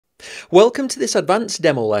Welcome to this advanced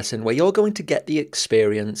demo lesson where you're going to get the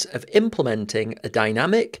experience of implementing a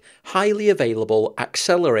dynamic, highly available,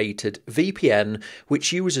 accelerated VPN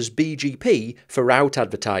which uses BGP for route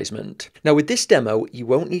advertisement. Now with this demo, you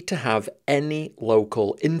won't need to have any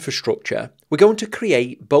local infrastructure. We're going to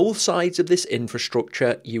create both sides of this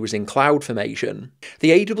infrastructure using CloudFormation.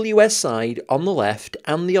 The AWS side on the left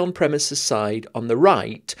and the on-premises side on the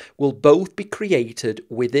right will both be created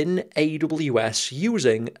within AWS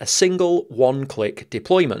using a single one-click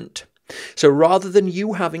deployment. So rather than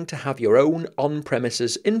you having to have your own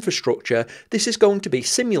on-premises infrastructure, this is going to be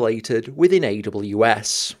simulated within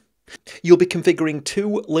AWS. You'll be configuring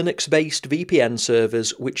two Linux-based VPN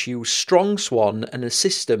servers which use Strong Swan and a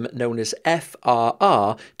system known as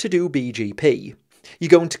FRR to do BGP. You're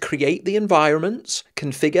going to create the environments,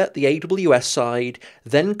 configure the AWS side,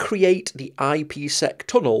 then create the IPSEC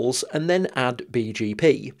tunnels and then add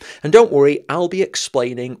BGP. And don't worry, I'll be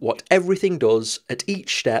explaining what everything does at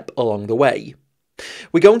each step along the way.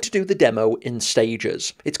 We're going to do the demo in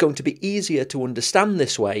stages. It's going to be easier to understand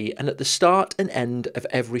this way, and at the start and end of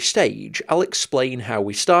every stage, I'll explain how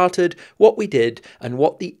we started, what we did, and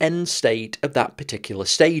what the end state of that particular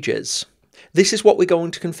stage is. This is what we're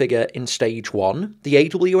going to configure in stage 1. The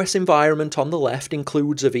AWS environment on the left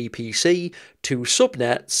includes a VPC, 2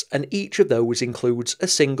 subnets, and each of those includes a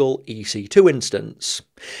single EC2 instance.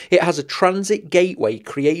 It has a transit gateway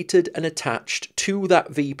created and attached to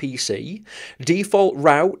that VPC, default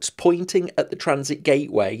routes pointing at the transit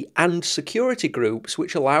gateway, and security groups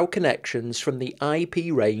which allow connections from the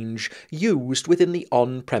IP range used within the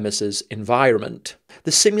on-premises environment.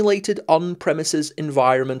 The simulated on-premises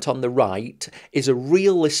environment on the right is a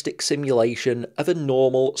realistic simulation of a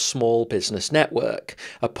normal small business network,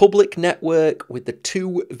 a public network with the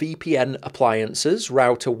two VPN appliances,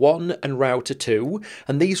 Router 1 and Router 2,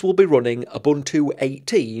 and these will be running Ubuntu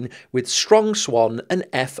 18 with Strong Swan and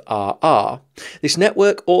FRR. This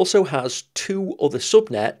network also has 2 other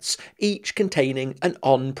subnets, each containing an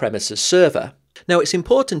on-premises server. Now it's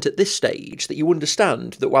important at this stage that you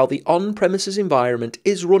understand that while the on-premises environment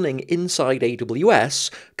is running inside AWS,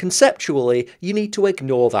 conceptually you need to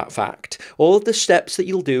ignore that fact. All of the steps that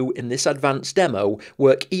you'll do in this advanced demo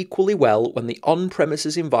work equally well when the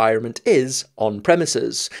on-premises environment is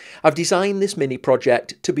on-premises. I've designed this mini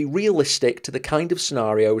project to be realistic to the kind of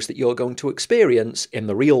scenarios that you're going to experience in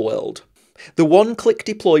the real world. The one-click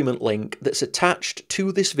deployment link that's attached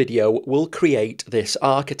to this video will create this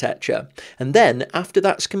architecture, and then after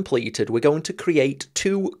that's completed we're going to create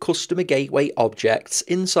 2 customer gateway objects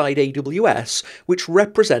inside AWS which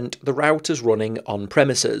represent the routers running on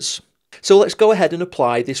premises. So let's go ahead and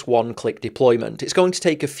apply this one-click deployment. It's going to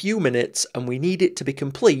take a few minutes and we need it to be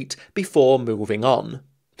complete before moving on.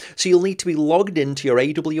 So you'll need to be logged into your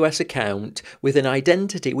AWS account with an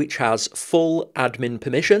identity which has full admin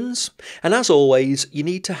permissions, and as always you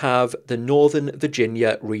need to have the Northern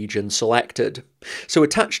Virginia region selected. So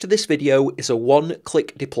attached to this video is a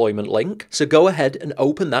one-click deployment link, so go ahead and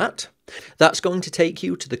open that. That's going to take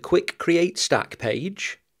you to the Quick Create Stack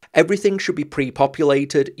page. Everything should be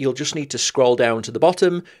pre-populated. You'll just need to scroll down to the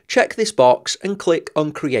bottom, check this box and click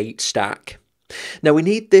on Create Stack. Now we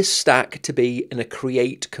need this stack to be in a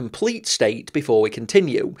create complete state before we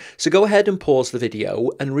continue, so go ahead and pause the video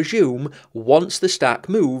and resume once the stack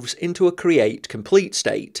moves into a create complete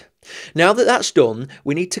state. Now that that's done,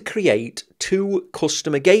 we need to create 2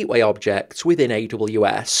 customer gateway objects within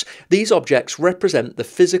AWS. These objects represent the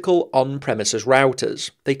physical on-premises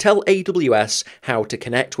routers. They tell AWS how to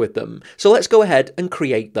connect with them, so let's go ahead and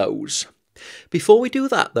create those. Before we do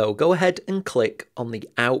that though, go ahead and click on the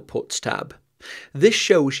Outputs tab. This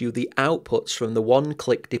shows you the outputs from the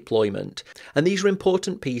one-click deployment, and these are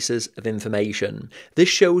important pieces of information. This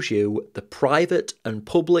shows you the private and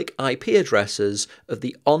public IP addresses of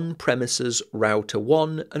the on-premises Router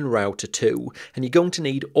 1 and Router 2, and you're going to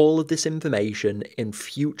need all of this information in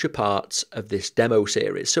future parts of this demo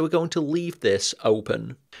series, so we're going to leave this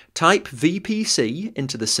open. Type VPC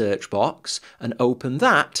into the search box and open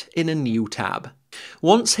that in a new tab.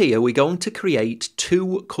 Once here, we're going to create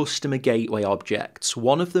 2 customer gateway objects,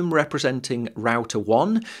 one of them representing Router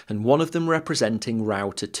 1 and one of them representing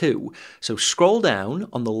Router 2. So scroll down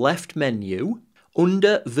on the left menu,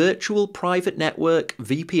 under Virtual Private Network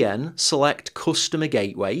VPN, select Customer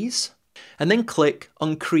Gateways, and then click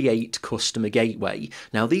on Create Customer Gateway.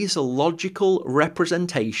 Now these are logical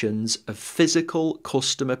representations of physical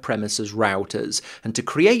customer premises routers, and to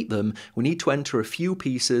create them we need to enter a few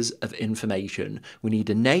pieces of information. We need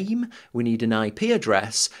a name, we need an IP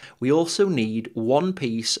address, we also need one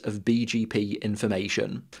piece of BGP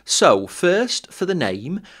information. So first, for the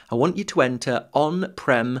name, I want you to enter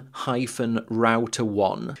On-Prem-Router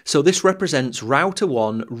 1. So this represents Router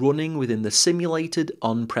 1 running within the simulated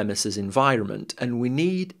on-premises environment, and we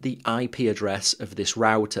need the IP address of this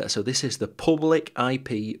router. So this is the public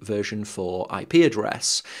IP version 4 IP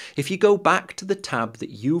address. If you go back to the tab that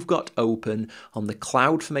you've got open on the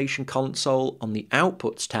CloudFormation console on the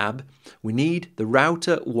Outputs tab, we need the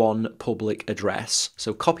Router 1 public address.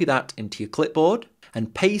 So copy that into your clipboard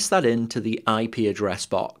and paste that into the IP address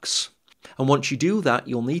box. And once you do that,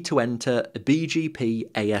 you'll need to enter a BGP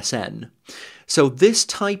ASN. So this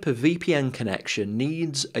type of VPN connection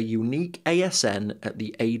needs a unique ASN at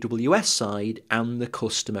the AWS side and the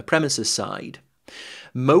customer premises side.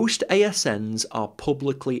 Most ASNs are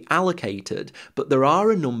publicly allocated, but there are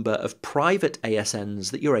a number of private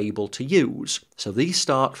ASNs that you're able to use. So these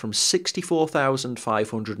start from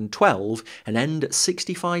 64,512 and end at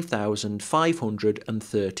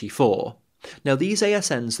 65,534. Now these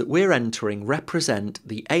ASNs that we're entering represent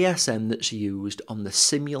the ASN that's used on the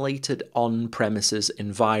simulated on-premises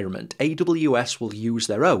environment. AWS will use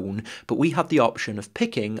their own, but we have the option of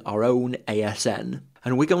picking our own ASN.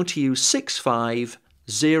 And we're going to use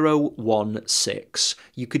 65016.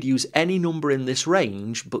 You could use any number in this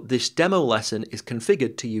range, but this demo lesson is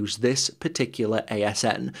configured to use this particular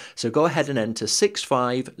ASN. So go ahead and enter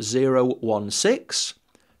 65016.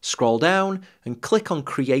 Scroll down and click on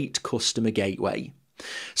Create Customer Gateway.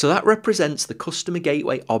 So that represents the Customer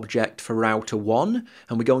Gateway object for Router 1,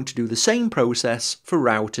 and we're going to do the same process for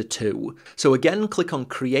Router 2. So again, click on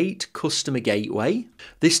Create Customer Gateway.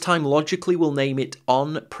 This time logically we'll name it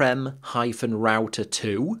On-Prem-Router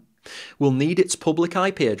 2. We'll need its public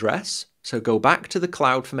IP address, so go back to the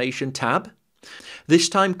CloudFormation tab. This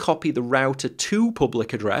time copy the Router 2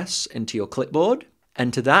 public address into your clipboard.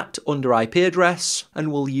 Enter that under IP address,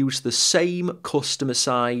 and we'll use the same customer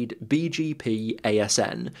side BGP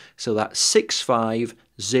ASN, so that's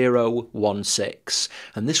 65016,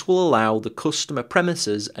 and this will allow the customer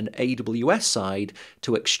premises and AWS side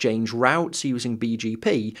to exchange routes using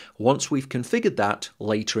BGP once we've configured that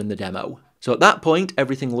later in the demo. So at that point,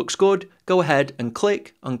 everything looks good. Go ahead and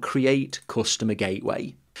click on Create Customer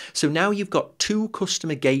Gateway. So now you've got two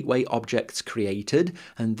customer gateway objects created,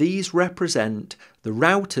 and these represent the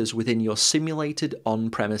routers within your simulated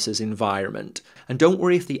on-premises environment. And don't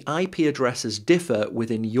worry if the IP addresses differ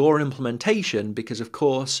within your implementation, because of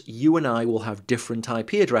course you and I will have different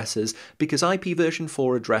IP addresses, because IP version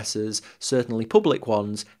 4 addresses, certainly public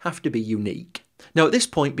ones, have to be unique. Now at this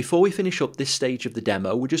point, before we finish up this stage of the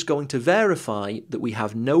demo, we're just going to verify that we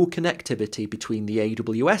have no connectivity between the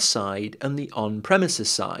AWS side and the on-premises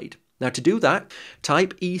side. Now to do that,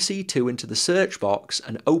 type EC2 into the search box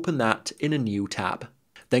and open that in a new tab.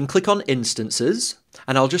 Then click on Instances,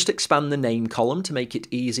 and I'll just expand the name column to make it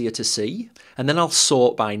easier to see, and then I'll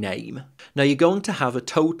sort by name. Now you're going to have a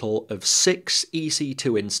total of 6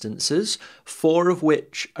 EC2 instances, 4 of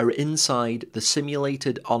which are inside the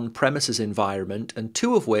simulated on-premises environment, and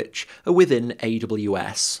 2 of which are within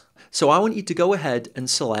AWS. So I want you to go ahead and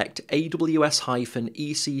select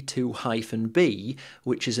AWS-EC2-B,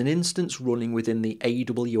 which is an instance running within the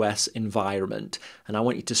AWS environment. And I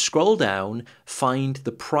want you to scroll down, find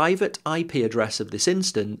the private IP address of this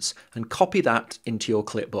instance, and copy that into your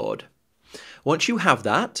clipboard. Once you have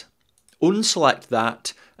that, unselect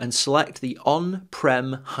that and select the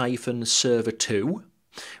On-Prem-Server 2.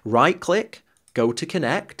 Right-click, go to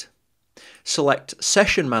Connect, select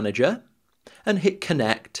Session Manager, and hit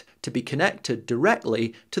Connect to be connected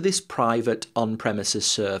directly to this private on-premises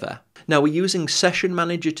server. Now we're using Session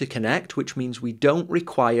Manager to connect, which means we don't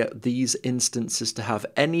require these instances to have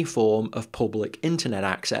any form of public internet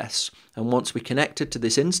access. And once we're connected to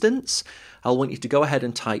this instance, I'll want you to go ahead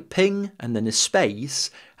and type ping and then a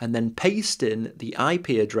space, and then paste in the IP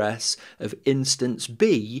address of instance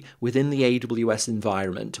B within the AWS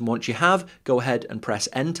environment. And once you have, go ahead and press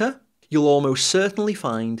enter. You'll almost certainly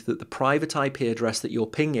find that the private IP address that you're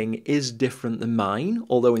pinging is different than mine,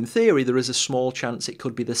 although in theory there is a small chance it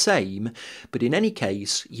could be the same, but in any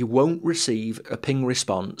case you won't receive a ping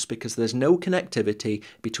response because there's no connectivity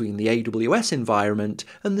between the AWS environment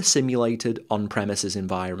and the simulated on-premises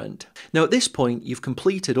environment. Now at this point you've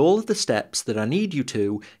completed all of the steps that I need you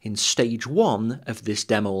to in stage 1 of this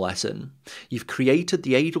demo lesson. You've created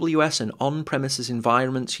the AWS and on-premises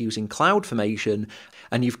environments using CloudFormation,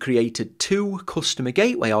 and you've created created two customer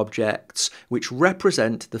gateway objects which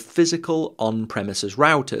represent the physical on-premises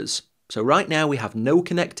routers. So right now we have no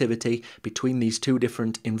connectivity between these two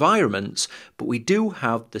different environments, but we do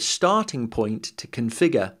have the starting point to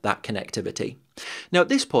configure that connectivity. Now at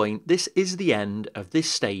this point, this is the end of this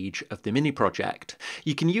stage of the mini project.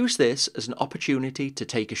 You can use this as an opportunity to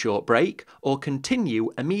take a short break or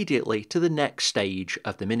continue immediately to the next stage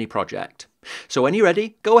of the mini project. So when you're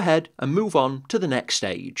ready, go ahead and move on to the next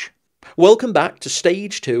stage. Welcome back to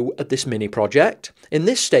stage 2 of this mini project. In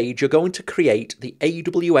this stage, you're going to create the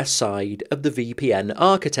AWS side of the VPN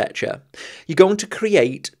architecture. You're going to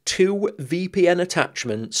create two VPN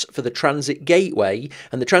attachments for the transit gateway,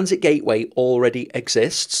 and the transit gateway already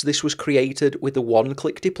exists. This was created with a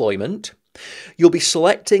one-click deployment. You'll be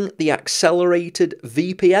selecting the accelerated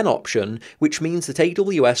VPN option, which means that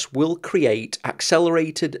AWS will create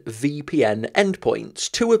accelerated VPN endpoints,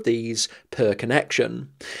 2 of these per connection.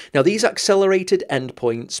 Now, these accelerated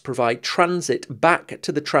endpoints provide transit back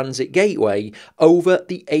to the transit gateway over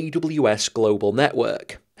the AWS global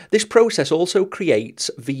network. This process also creates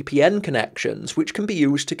VPN connections, which can be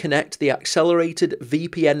used to connect the accelerated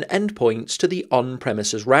VPN endpoints to the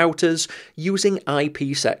on-premises routers using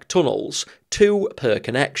IPSEC tunnels, 2 per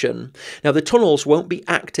connection. Now, the tunnels won't be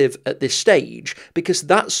active at this stage because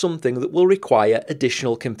that's something that will require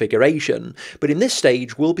additional configuration, but in this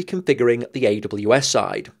stage we'll be configuring the AWS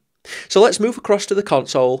side. So let's move across to the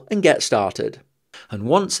console and get started. And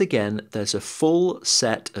once again, there's a full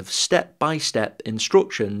set of step-by-step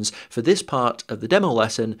instructions for this part of the demo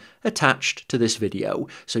lesson attached to this video.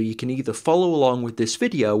 So you can either follow along with this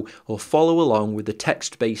video or follow along with the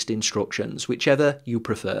text-based instructions, whichever you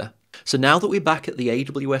prefer. So now that we're back at the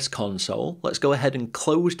AWS console, let's go ahead and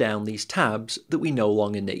close down these tabs that we no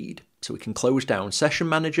longer need. So we can close down Session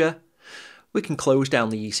Manager. We can close down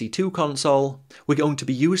the EC2 console. We're going to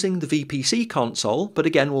be using the VPC console, but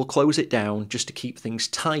again, we'll close it down just to keep things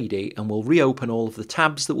tidy, and we'll reopen all of the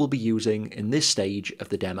tabs that we'll be using in this stage of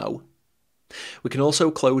the demo. We can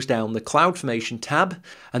also close down the CloudFormation tab,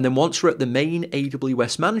 and then once we're at the main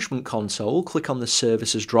AWS Management Console, click on the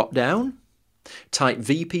Services drop-down, type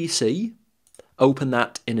VPC, open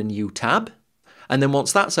that in a new tab, and then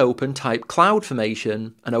once that's open, type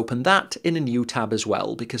CloudFormation and open that in a new tab as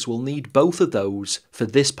well, because we'll need both of those for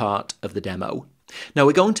this part of the demo. Now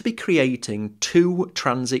we're going to be creating 2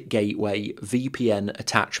 transit gateway VPN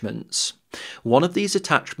attachments. One of these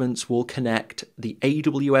attachments will connect the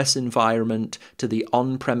AWS environment to the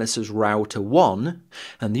on-premises router 1,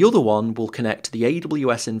 and the other one will connect the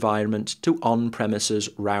AWS environment to on-premises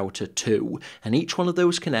router 2. And each one of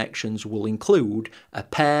those connections will include a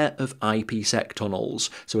pair of IPSEC tunnels.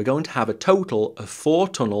 So we're going to have a total of 4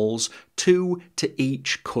 tunnels, 2 to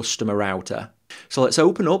each customer router. So let's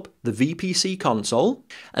open up the VPC console,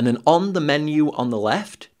 and then on the menu on the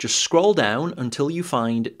left, just scroll down until you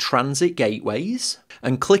find Transit Gateways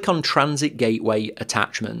and click on Transit Gateway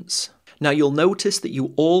Attachments. Now you'll notice that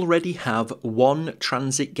you already have one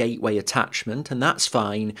transit gateway attachment, and that's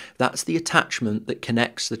fine. That's the attachment that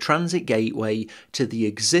connects the transit gateway to the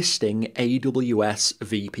existing AWS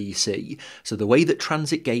VPC. So the way that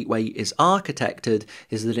transit gateway is architected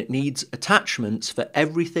is that it needs attachments for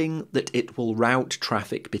everything that it will route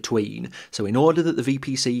traffic between. So in order that the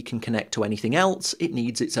VPC can connect to anything else, it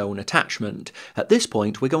needs its own attachment. At this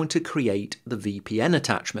point, we're going to create the VPN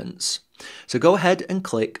attachments. So go ahead and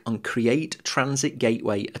click on Create Transit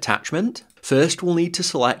Gateway Attachment. First, we'll need to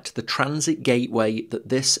select the transit gateway that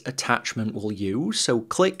this attachment will use. So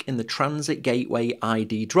click in the Transit Gateway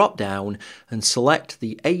ID drop-down and select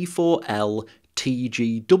the A4L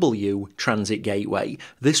TGW Transit Gateway.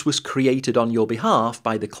 This was created on your behalf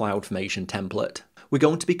by the CloudFormation template. We're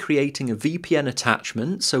going to be creating a VPN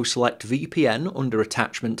attachment, so select VPN under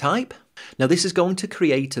Attachment Type. Now this is going to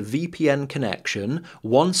create a VPN connection.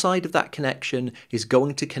 One side of that connection is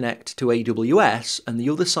going to connect to AWS and the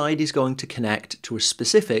other side is going to connect to a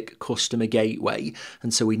specific customer gateway.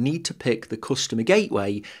 And so we need to pick the customer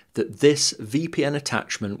gateway that this VPN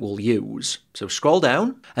attachment will use. So scroll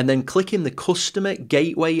down and then click in the Customer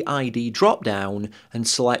Gateway ID drop-down and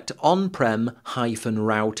select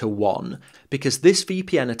On-Prem-Router 1, because this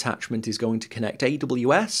VPN attachment is going to connect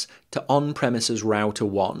AWS to on-premises router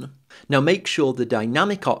 1. Now make sure the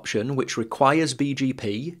dynamic option, which requires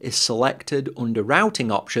BGP, is selected under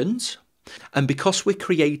Routing Options. And because we're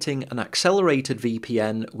creating an accelerated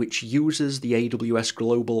VPN which uses the AWS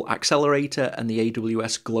Global Accelerator and the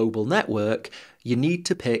AWS Global Network, you need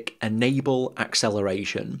to pick Enable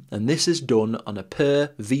Acceleration. And this is done on a per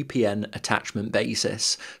VPN attachment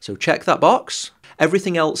basis. So check that box.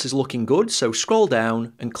 Everything else is looking good, so scroll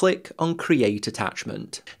down and click on Create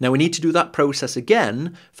Attachment. Now we need to do that process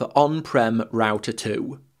again for On-Prem Router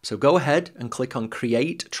 2. So go ahead and click on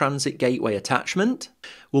Create Transit Gateway Attachment.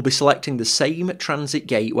 We'll be selecting the same transit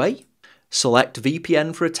gateway. Select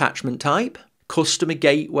VPN for attachment type, Customer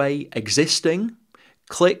Gateway Existing.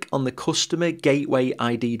 Click on the Customer Gateway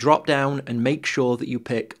ID dropdown and make sure that you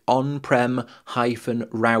pick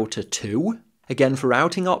On-Prem-Router 2. Again, for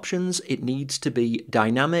routing options, it needs to be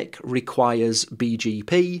Dynamic Requires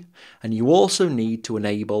BGP, and you also need to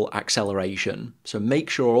enable acceleration. So make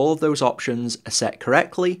sure all of those options are set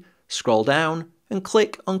correctly, scroll down, and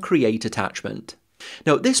click on Create Attachment.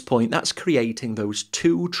 Now at this point, that's creating those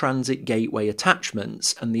two transit gateway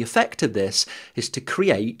attachments, and the effect of this is to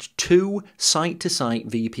create two site-to-site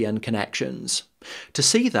VPN connections. To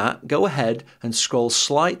see that, go ahead and scroll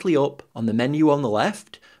slightly up on the menu on the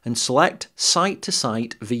left, and select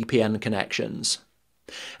Site-to-Site VPN Connections.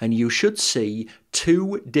 And you should see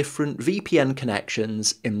two different VPN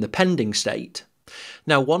connections in the pending state.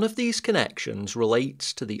 Now, one of these connections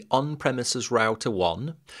relates to the On-Premises Router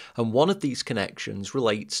 1, and one of these connections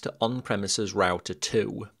relates to On-Premises Router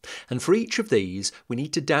 2. And for each of these, we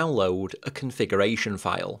need to download a configuration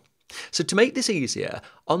file. So to make this easier,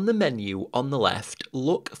 on the menu on the left,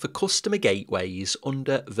 look for Customer Gateways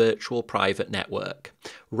under Virtual Private Network.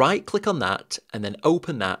 Right-click on that and then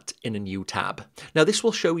open that in a new tab. Now this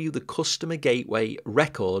will show you the Customer Gateway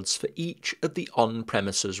records for each of the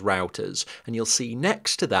on-premises routers, and you'll see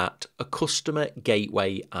next to that a Customer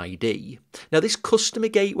Gateway ID. Now this Customer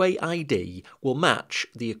Gateway ID will match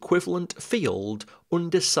the equivalent field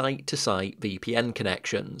under site-to-site VPN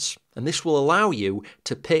connections. And this will allow you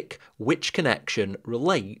to pick which connection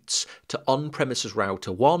relates to On-Premises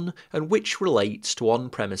Router 1 and which relates to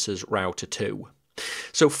On-Premises Router 2.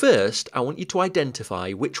 So first, I want you to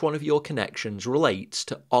identify which one of your connections relates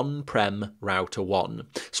to On-Prem Router 1.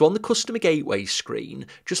 So on the Customer Gateway screen,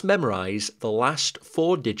 just memorize the last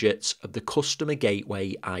 4 digits of the Customer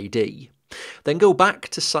Gateway ID. Then go back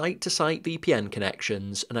to site-to-site VPN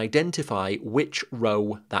connections and identify which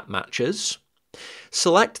row that matches.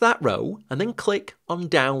 Select that row and then click on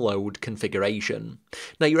Download Configuration.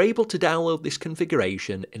 Now you're able to download this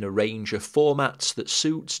configuration in a range of formats that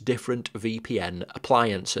suits different VPN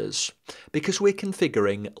appliances. Because we're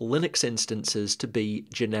configuring Linux instances to be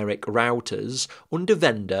generic routers, under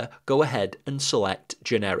Vendor, go ahead and select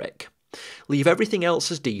Generic. Leave everything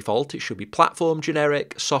else as default. It should be platform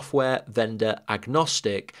generic, software vendor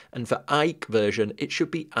agnostic, and for IKE version it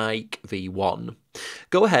should be IKE v1.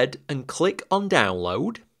 Go ahead and click on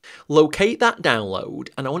download. Locate that download,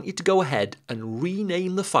 and I want you to go ahead and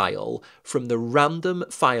rename the file from the random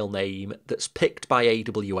file name that's picked by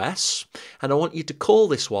AWS, and I want you to call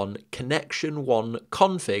this one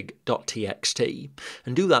connection1config.txt,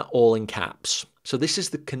 and do that all in caps. So this is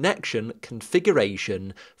the connection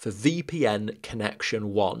configuration for VPN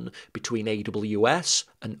connection 1 between AWS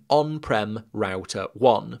and On-Prem Router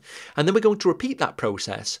 1. And then we're going to repeat that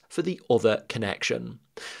process for the other connection.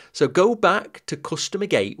 So go back to Customer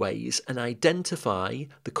Gateways and identify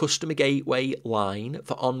the Customer Gateway line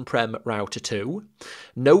for On-Prem Router 2.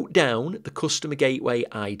 Note down the Customer Gateway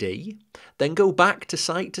ID. Then go back to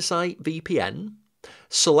Site-to-Site VPN.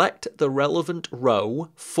 Select the relevant row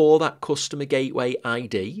for that Customer Gateway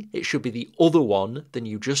ID. It should be the other one than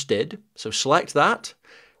you just did. So select that.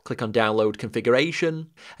 Click on Download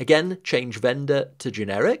Configuration. Again, change vendor to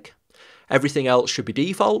generic. Everything else should be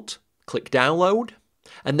default. Click Download.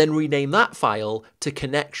 And then rename that file to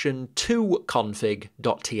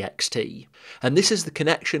connection2config.txt. And this is the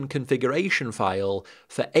connection configuration file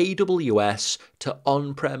for AWS to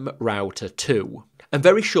On-Prem Router 2. And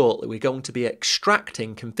very shortly, we're going to be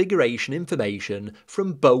extracting configuration information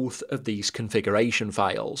from both of these configuration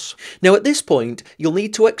files. Now, at this point, you'll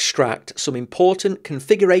need to extract some important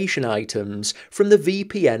configuration items from the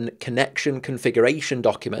VPN connection configuration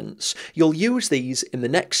documents. You'll use these in the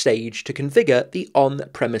next stage to configure the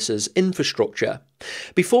on-premises infrastructure.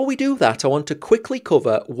 Before we do that, I want to quickly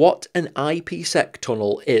cover what an IPSEC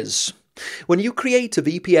tunnel is. When you create a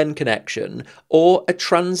VPN connection or a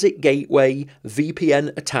transit gateway VPN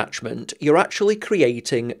attachment, you're actually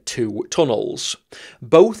creating two tunnels.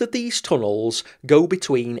 Both of these tunnels go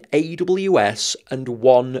between AWS and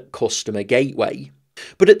one customer gateway.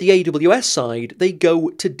 But at the AWS side, they go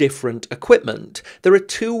to different equipment. There are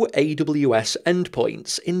 2 AWS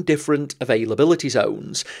endpoints in different availability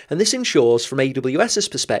zones, and this ensures from AWS's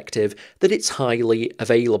perspective that it's highly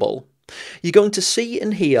available. You're going to see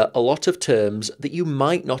and hear a lot of terms that you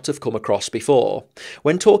might not have come across before.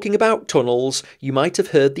 When talking about tunnels, you might have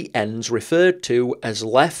heard the ends referred to as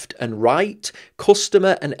left and right,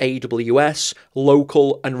 customer and AWS,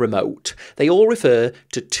 local and remote. They all refer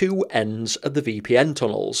to 2 ends of the VPN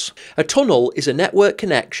tunnels. A tunnel is a network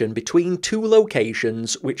connection between 2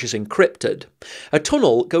 locations which is encrypted. A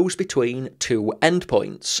tunnel goes between 2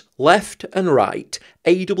 endpoints, left and right,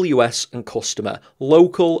 AWS and customer,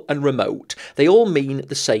 local and remote. They all mean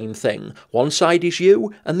the same thing. One side is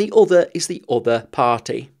you and the other is the other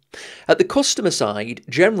party. At the customer side,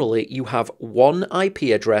 generally you have one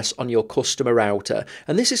IP address on your customer router,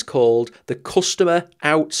 and this is called the customer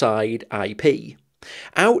outside IP.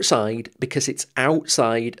 Outside because it's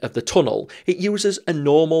outside of the tunnel. It uses a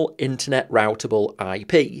normal internet routable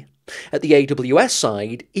IP. At the AWS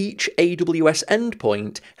side, each AWS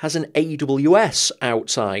endpoint has an AWS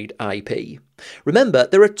outside IP. Remember,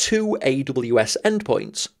 there are 2 AWS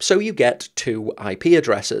endpoints, so you get 2 IP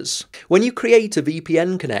addresses. When you create a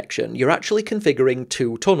VPN connection, you're actually configuring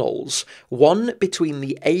 2 tunnels, one between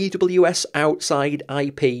the AWS outside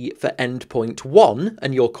IP for endpoint 1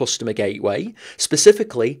 and your customer gateway,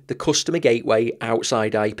 specifically the customer gateway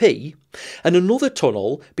outside IP, and another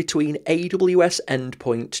tunnel between AWS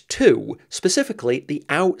endpoint 2, specifically the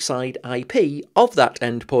outside IP of that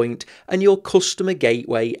endpoint, and your customer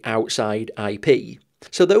gateway outside IP.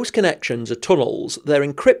 So those connections are tunnels. They're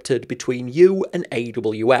encrypted between you and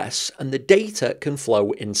AWS, and the data can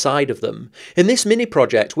flow inside of them. In this mini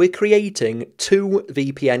project, we're creating 2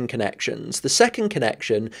 VPN connections. The second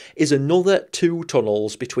connection is another 2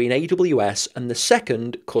 tunnels between AWS and the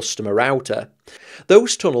second customer router.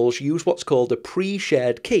 Those tunnels use what's called a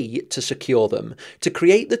pre-shared key to secure them. To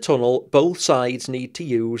create the tunnel, both sides need to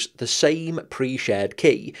use the same pre-shared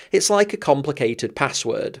key. It's like a complicated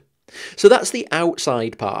password. So that's the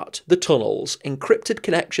outside part, the tunnels, encrypted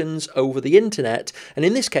connections over the internet, and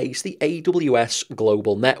in this case the AWS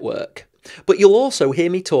global network. But you'll also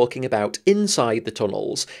hear me talking about inside the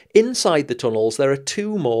tunnels. Inside the tunnels there are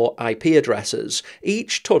 2 more IP addresses.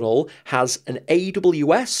 Each tunnel has an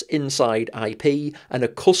AWS inside IP and a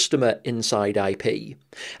customer inside IP.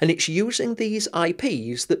 And it's using these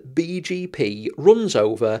IPs that BGP runs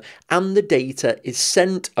over and the data is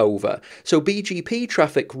sent over. So BGP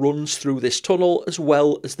traffic runs through this tunnel as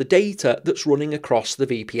well as the data that's running across the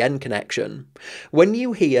VPN connection. When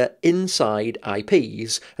you hear inside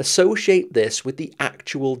IPs, associate this with the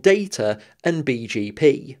actual data and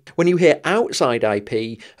BGP. When you hear outside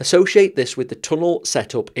IP, associate this with the tunnel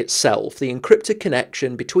setup itself, the encrypted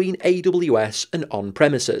connection between AWS and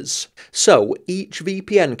on-premises. So each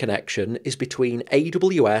VPN connection is between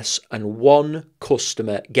AWS and one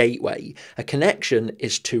customer gateway. A connection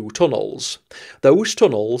is 2 tunnels. Those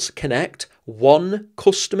tunnels connect one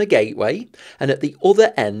customer gateway, and at the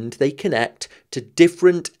other end they connect to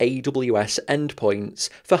different AWS endpoints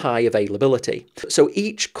for high availability. So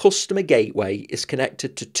each customer gateway is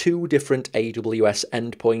connected to 2 different AWS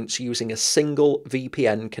endpoints using a single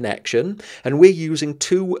VPN connection, and we're using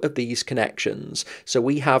 2 of these connections. So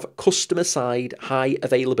we have customer side high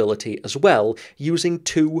availability as well, using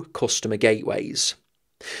 2 customer gateways.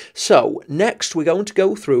 So next we're going to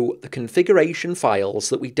go through the configuration files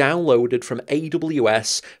that we downloaded from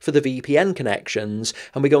AWS for the VPN connections,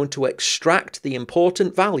 and we're going to extract the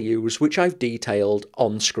important values which I've detailed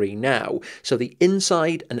on screen now. So the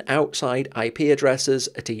inside and outside IP addresses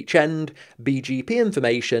at each end, BGP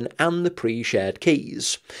information and the pre-shared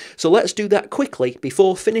keys. So let's do that quickly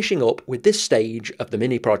before finishing up with this stage of the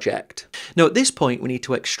mini project. Now at this point we need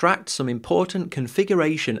to extract some important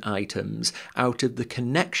configuration items out of the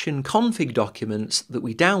connection config documents that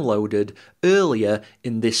we downloaded earlier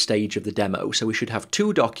in this stage of the demo. So we should have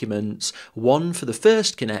 2 documents, one for the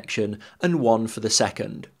first connection and one for the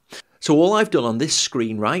second. So all I've done on this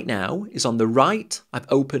screen right now is on the right, I've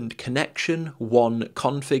opened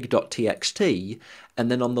connection1config.txt, and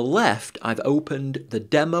then on the left, I've opened the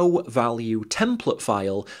demo value template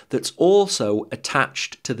file that's also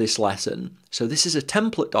attached to this lesson. So this is a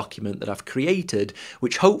template document that I've created,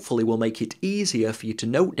 which hopefully will make it easier for you to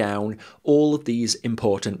note down all of these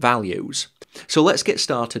important values. So let's get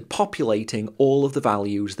started populating all of the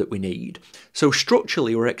values that we need. So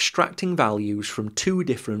structurally, we're extracting values from 2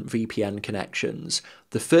 different VPN connections.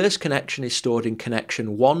 The first connection is stored in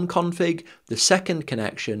connection 1 config, the second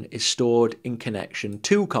connection is stored in connection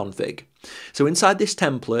 2 config. So inside this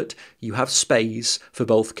template, you have space for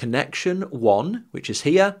both connection 1, which is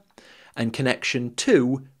here, and connection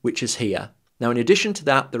 2, which is here. Now, in addition to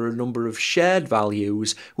that, there are a number of shared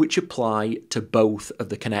values which apply to both of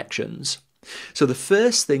the connections. So the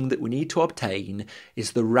first thing that we need to obtain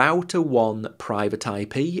is the router 1 private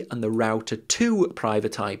IP and the router 2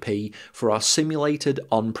 private IP for our simulated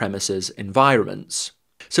on-premises environments.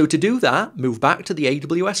 So to do that, move back to the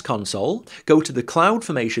AWS console, go to the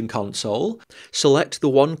CloudFormation console, select the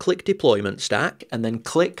one-click deployment stack, and then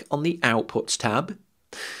click on the Outputs tab.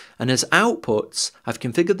 And as outputs, I've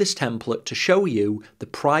configured this template to show you the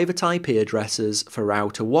private IP addresses for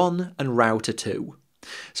router 1 and router 2.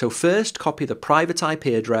 So first, copy the private IP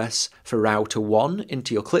address for router 1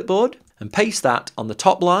 into your clipboard and paste that on the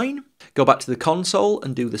top line. Go back to the console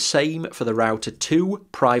and do the same for the router 2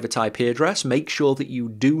 private IP address. Make sure that you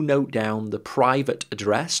do note down the private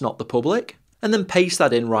address, not the public, and then paste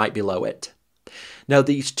that in right below it. Now,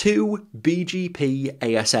 these two BGP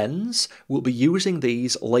ASNs, we'll be using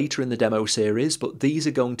these later in the demo series, but these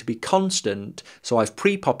are going to be constant, so I've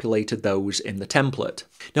pre-populated those in the template.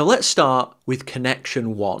 Now let's start with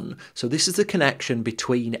connection 1. So this is the connection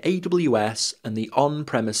between AWS and the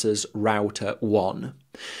on-premises router 1.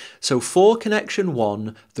 So for connection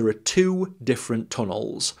 1, there are 2 different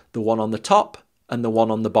tunnels, the one on the top and the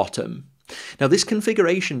one on the bottom. Now this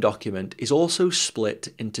configuration document is also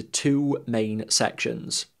split into 2 main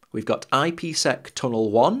sections. We've got IPSEC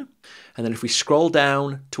tunnel 1, and then if we scroll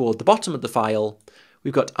down toward the bottom of the file,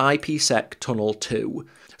 we've got IPSEC tunnel 2.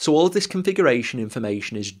 So all of this configuration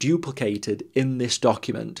information is duplicated in this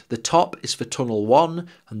document. The top is for tunnel 1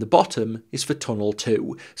 and the bottom is for tunnel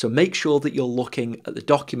 2. So make sure that you're looking at the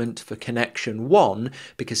document for connection 1,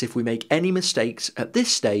 because if we make any mistakes at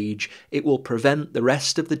this stage, it will prevent the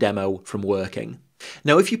rest of the demo from working.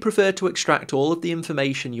 Now, if you prefer to extract all of the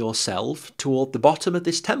information yourself, toward the bottom of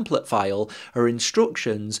this template file are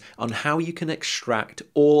instructions on how you can extract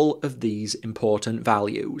all of these important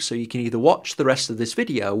values. So you can either watch the rest of this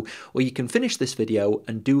video, or you can finish this video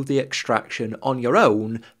and do the extraction on your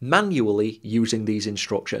own manually using these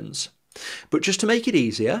instructions. But just to make it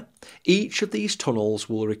easier, each of these tunnels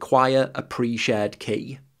will require a pre-shared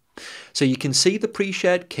key. So you can see the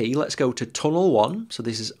pre-shared key. Let's go to tunnel 1. So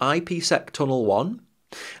this is IPSEC tunnel 1.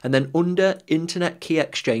 And then under Internet Key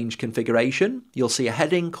Exchange configuration, you'll see a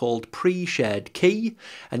heading called pre-shared key,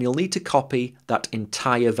 and you'll need to copy that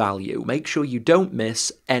entire value. Make sure you don't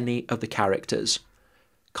miss any of the characters.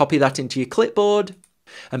 Copy that into your clipboard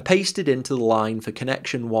and paste it into the line for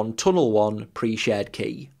connection 1 tunnel 1 pre-shared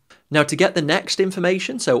key. Now to get the next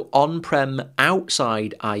information, so on-prem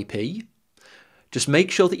outside IP, just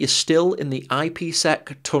make sure that you're still in the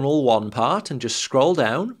IPSEC tunnel 1 part and just scroll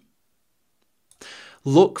down.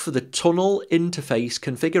 Look for the tunnel interface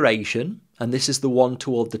configuration, and this is the one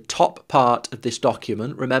toward the top part of this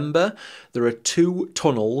document. Remember, there are 2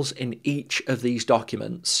 tunnels in each of these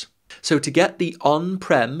documents. So to get the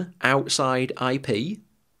on-prem outside IP,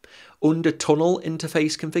 under tunnel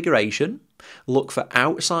interface configuration, look for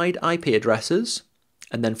outside IP addresses,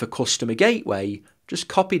 and then for customer gateway, just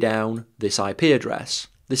copy down this IP address.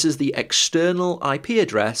 This is the external IP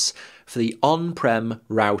address for the on-prem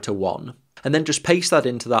router 1. And then just paste that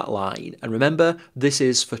into that line. And remember, this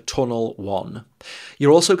is for tunnel 1.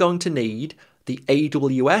 You're also going to need the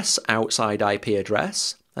AWS outside IP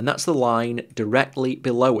address, and that's the line directly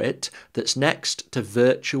below it that's next to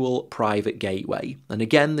virtual private gateway. And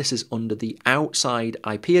again, this is under the outside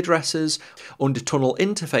IP addresses, under tunnel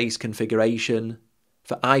interface configuration,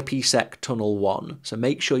 for IPSEC tunnel 1. So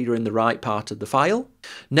make sure you're in the right part of the file.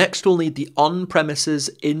 Next, we'll need the on-premises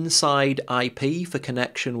inside IP for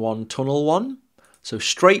connection 1 tunnel 1. So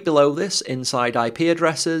straight below this, inside IP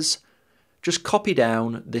addresses, just copy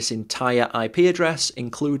down this entire IP address,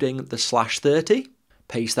 including the /30.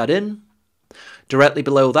 Paste that in. Directly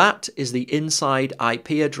below that is the inside IP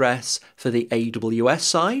address for the AWS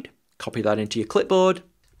side. Copy that into your clipboard.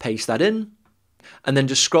 Paste that in. And then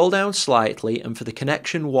just scroll down slightly, and for the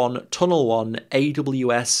connection 1 tunnel 1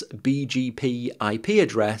 AWS BGP IP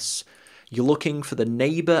address, you're looking for the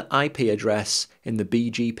neighbor IP address in the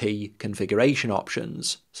BGP configuration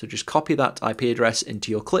options. So just copy that IP address into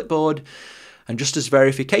your clipboard, and just as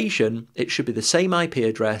verification, it should be the same IP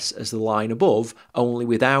address as the line above, only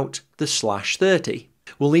without the /30.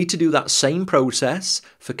 We'll need to do that same process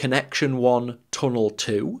for connection 1 tunnel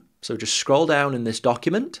 2. So just scroll down in this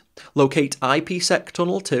document, locate IPSEC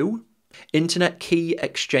tunnel 2, Internet Key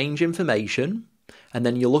Exchange information, and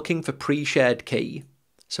then you're looking for pre-shared key.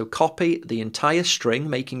 So copy the entire string,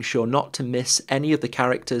 making sure not to miss any of the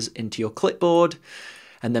characters into your clipboard,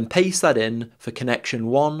 and then paste that in for connection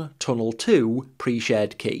 1, tunnel 2,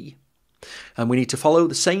 pre-shared key. And we need to follow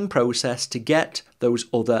the same process to get those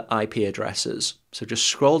other IP addresses. So just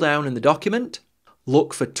scroll down in the document,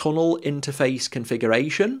 look for tunnel interface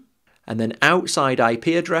configuration, and then outside IP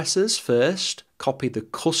addresses first, copy the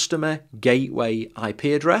customer gateway IP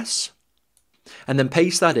address, and then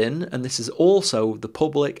paste that in, and this is also the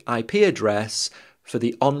public IP address for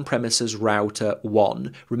the on-premises router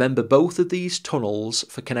 1. Remember, both of these tunnels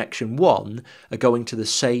for connection 1 are going to the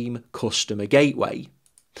same customer gateway.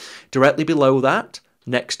 Directly below that,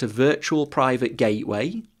 next to virtual private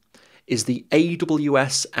gateway, is the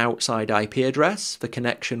AWS outside IP address for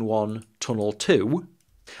connection 1 tunnel 2.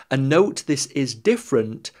 And note this is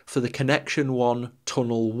different for the connection 1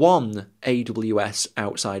 tunnel 1 AWS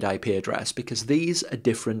outside IP address because these are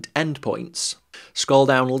different endpoints. Scroll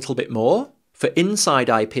down a little bit more. For inside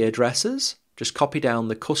IP addresses, just copy down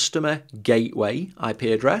the customer gateway IP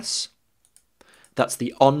address. That's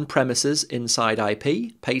the on-premises inside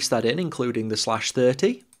IP. Paste that in, including the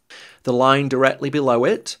 /30. The line directly below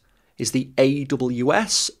it is the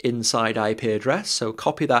AWS inside IP address, so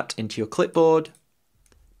copy that into your clipboard.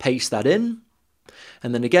 Paste that in,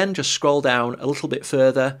 and then again just scroll down a little bit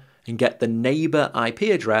further and get the neighbor IP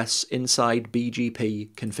address inside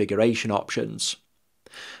BGP configuration options.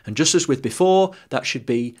 And just as with before, that should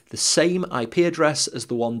be the same IP address as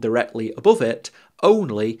the one directly above it,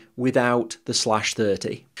 only without the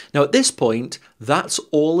 /30. Now at this point, that's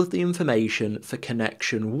all of the information for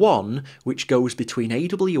connection 1, which goes between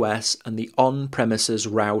AWS and the on-premises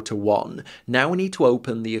router 1. Now we need to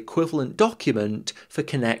open the equivalent document for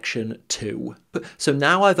connection 2. So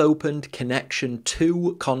now I've opened connection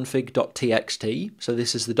 2 config.txt, so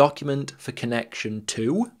this is the document for connection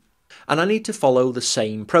 2. And I need to follow the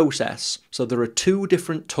same process. So there are 2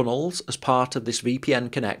 different tunnels as part of this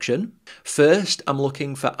VPN connection. First, I'm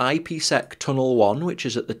looking for IPSEC tunnel 1, which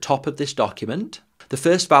is at the top of this document. The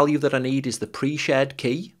first value that I need is the pre-shared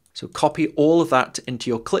key. So copy all of that into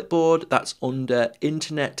your clipboard. That's under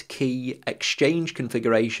Internet Key Exchange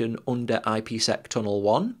Configuration under IPSEC tunnel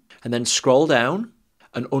 1. And then scroll down.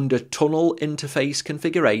 And under Tunnel Interface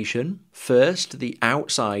Configuration, first the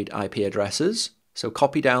outside IP addresses. So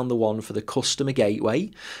copy down the one for the customer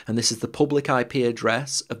gateway, and this is the public IP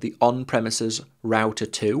address of the on-premises router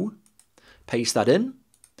 2. Paste that in.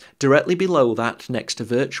 Directly below that, next to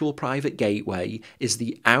virtual private gateway, is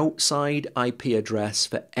the outside IP address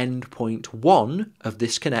for endpoint 1 of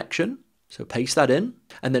this connection. So paste that in.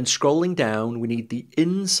 And then scrolling down, we need the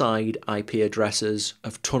inside IP addresses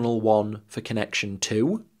of tunnel 1 for connection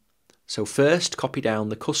 2. So first, copy down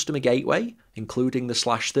the customer gateway, including the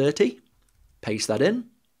 /30. Paste that in.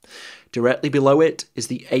 Directly below it is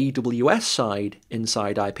the AWS side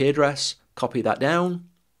inside IP address. Copy that down,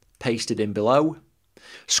 paste it in below.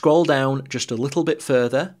 Scroll down just a little bit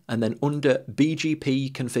further, and then under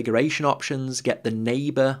BGP configuration options, get the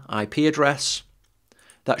neighbor IP address.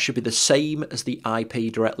 That should be the same as the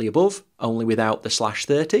IP directly above, only without the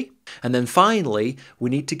 /30. And then finally,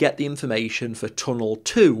 we need to get the information for tunnel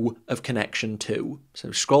 2 of connection 2.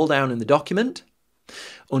 So scroll down in the document.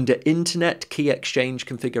 Under Internet Key Exchange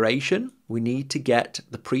Configuration, we need to get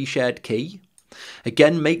the pre-shared key.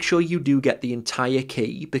 Again, make sure you do get the entire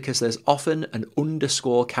key because there's often an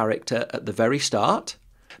underscore character at the very start.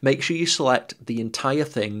 Make sure you select the entire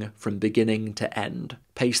thing from beginning to end.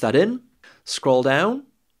 Paste that in, scroll down,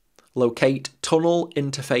 locate Tunnel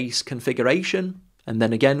Interface Configuration, and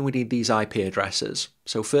then again we need these IP addresses.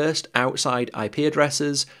 So first, outside IP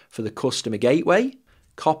addresses for the customer gateway.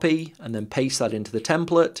 Copy and then paste that into the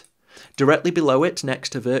template. Directly below it, next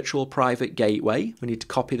to virtual private gateway, we need to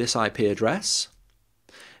copy this IP address.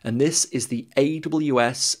 And this is the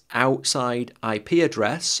AWS outside IP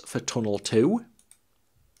address for tunnel 2.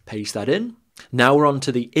 Paste that in. Now we're on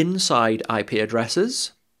to the inside IP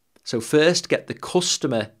addresses. So first, get the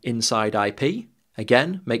customer inside IP.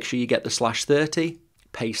 Again, make sure you get the /30.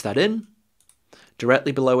 Paste that in.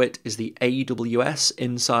 Directly below it is the AWS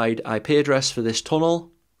inside IP address for this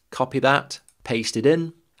tunnel. Copy that, paste it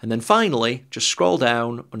in. And then finally, just scroll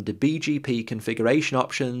down under BGP configuration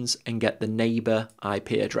options and get the neighbor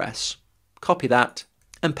IP address. Copy that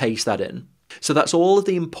and paste that in. So that's all of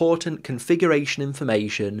the important configuration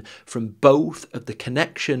information from both of the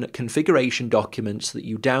connection configuration documents that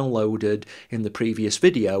you downloaded in the previous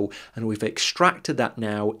video, and we've extracted that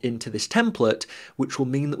now into this template, which will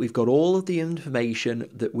mean that we've got all of the information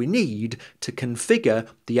that we need to configure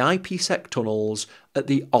the IPSEC tunnels at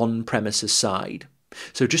the on-premises side.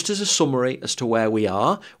 So just as a summary as to where we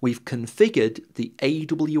are, we've configured the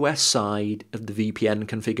AWS side of the VPN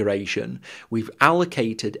configuration. We've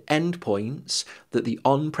allocated endpoints that the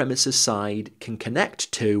on-premises side can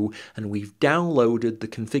connect to, and we've downloaded the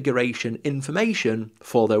configuration information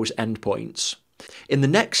for those endpoints. In the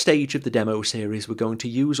next stage of the demo series, we're going to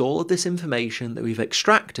use all of this information that we've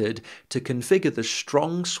extracted to configure the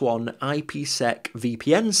Strong Swan IPSEC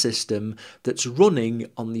VPN system that's running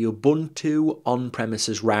on the Ubuntu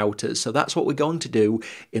on-premises routers. So that's what we're going to do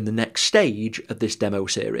in the next stage of this demo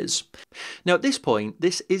series. Now at this point,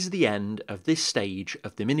 this is the end of this stage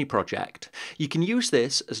of the mini project. You can use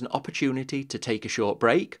this as an opportunity to take a short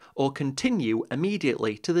break or continue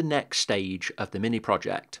immediately to the next stage of the mini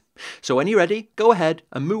project. So when you're ready, go ahead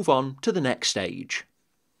and move on to the next stage.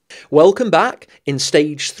 Welcome back. In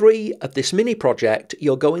stage 3 of this mini project,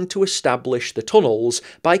 you're going to establish the tunnels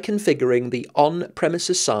by configuring the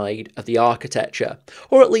on-premises side of the architecture,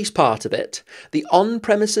 or at least part of it. The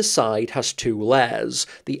on-premises side has 2 layers,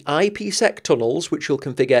 the IPSEC tunnels, which you'll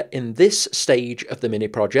configure in this stage of the mini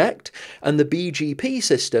project, and the BGP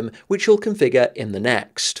system, which you'll configure in the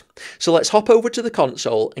next. So let's hop over to the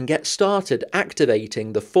console and get started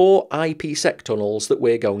activating the 4 IPSEC tunnels that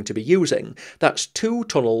we're going to be using. That's 2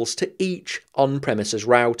 tunnels to each on-premises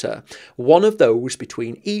router, one of those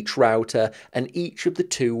between each router and each of the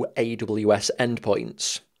 2 AWS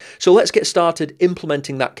endpoints. So let's get started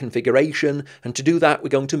implementing that configuration, and to do that we're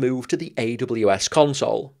going to move to the AWS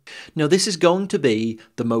console. Now this is going to be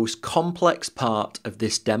the most complex part of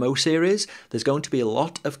this demo series. There's going to be a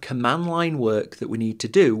lot of command line work that we need to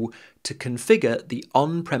do to configure the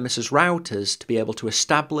on-premises routers to be able to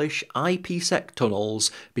establish IPSEC tunnels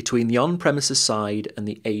between the on-premises side and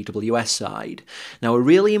the AWS side. Now, a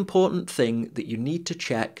really important thing that you need to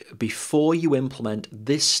check before you implement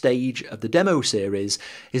this stage of the demo series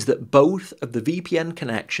is that both of the VPN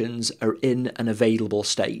connections are in an available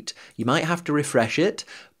state. You might have to refresh it,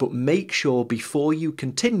 but make sure before you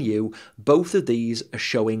continue, both of these are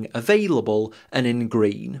showing available and in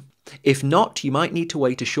green. If not, you might need to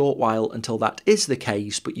wait a short while until that is the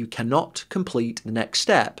case, but you cannot complete the next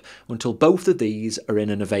step until both of these are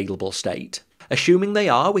in an available state. Assuming they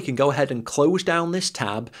are, we can go ahead and close down this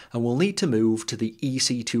tab, and we'll need to move to the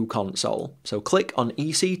EC2 console. So click on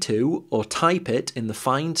EC2 or type it in the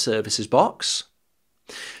Find Services box.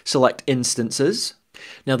 Select Instances.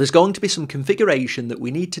 Now there's going to be some configuration that we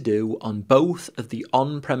need to do on both of the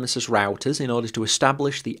on-premises routers in order to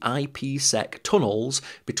establish the IPSEC tunnels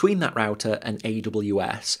between that router and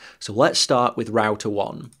AWS. So let's start with router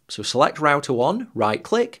 1. So select router 1, right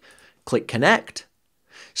click, click Connect,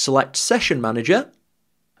 select Session Manager,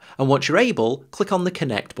 and once you're able, click on the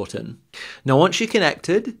Connect button. Now once you're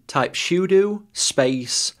connected, type sudo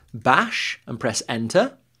space bash and press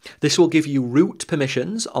Enter. This will give you root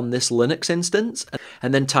permissions on this Linux instance,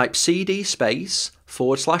 and then type cd space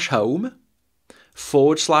 /home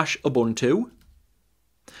 /ubuntu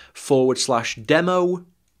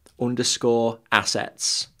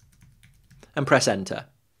 /demo_assets and press enter.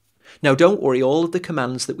 Now don't worry, all of the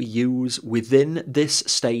commands that we use within this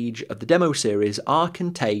stage of the demo series are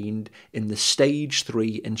contained in the stage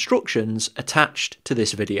 3 instructions attached to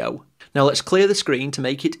this video. Now let's clear the screen to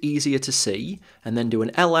make it easier to see, and then do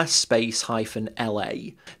an ls space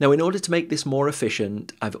 -la. Now in order to make this more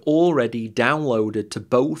efficient, I've already downloaded to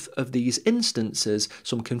both of these instances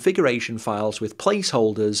some configuration files with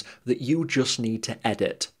placeholders that you just need to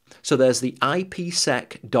edit. So there's the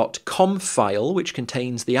ipsec.conf file, which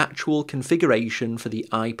contains the actual configuration for the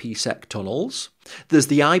IPSEC tunnels. There's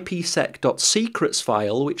the ipsec.secrets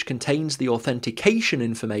file, which contains the authentication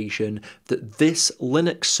information that this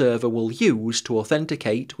Linux server will use to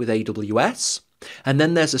authenticate with AWS. And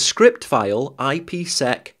then there's a script file,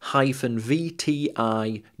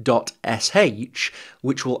 ipsec-vti.sh,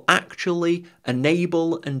 which will actually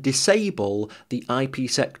enable and disable the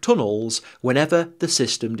IPSEC tunnels whenever the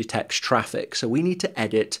system detects traffic. So we need to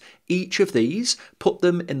edit each of these, put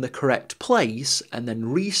them in the correct place, and then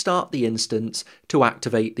restart the instance to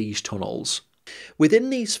activate these tunnels. Within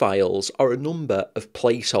these files are a number of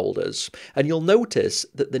placeholders, and you'll notice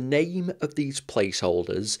that the name of these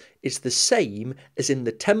placeholders is the same as in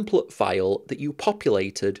the template file that you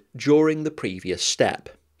populated during the previous step.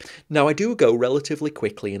 Now, I do go relatively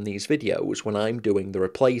quickly in these videos when I'm doing the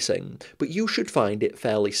replacing, but you should find it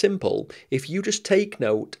fairly simple if you just take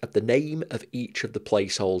note of the name of each of the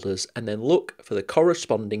placeholders and then look for the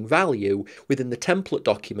corresponding value within the template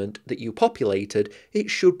document that you populated. It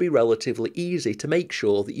should be relatively easy to make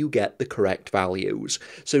sure that you get the correct values.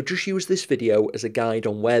 So just use this video as a guide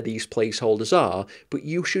on where these placeholders are, but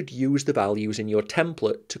you should use the values in your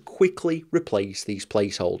template to quickly replace these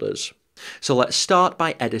placeholders. So let's start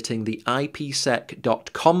by editing the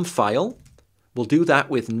IPSEC.com file. We'll do that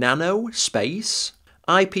with nano space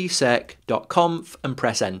IPSEC.conf and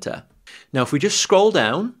press enter. Now if we just scroll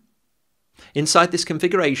down, inside this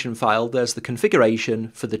configuration file there's the configuration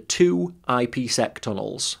for the two IPSEC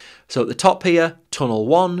tunnels. So at the top here, tunnel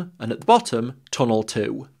 1, and at the bottom, tunnel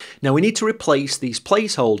 2. Now we need to replace these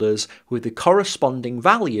placeholders with the corresponding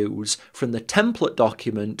values from the template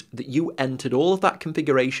document that you entered all of that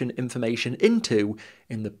configuration information into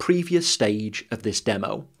in the previous stage of this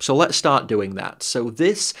demo. So let's start doing that. So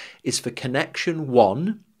this is for connection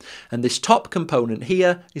 1. And this top component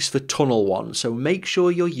here is for tunnel 1, so make sure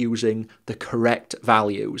you're using the correct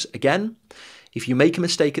values. Again, if you make a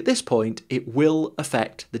mistake at this point, it will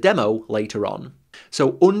affect the demo later on.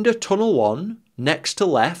 So under tunnel 1, next to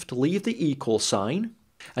left, leave the equal sign,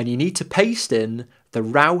 and you need to paste in the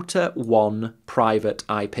router 1 private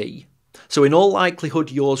IP. So in all likelihood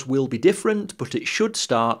yours will be different, but it should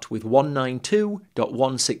start with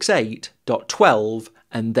 192.168.12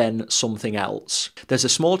 and then something else. There's a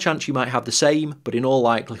small chance you might have the same, but in all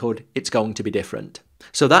likelihood it's going to be different.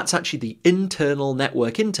 So that's actually the internal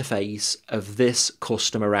network interface of this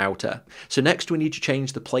customer router. So next we need to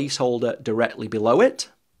change the placeholder directly below it.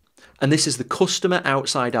 And this is the customer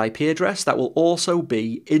outside IP address that will also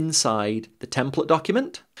be inside the template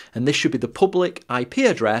document. And this should be the public IP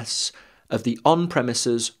address of the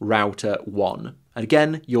on-premises router 1. And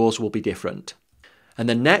again, yours will be different. And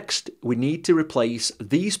then next, we need to replace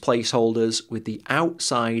these placeholders with the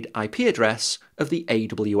outside IP address of the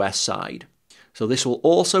AWS side. So this will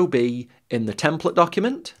also be in the template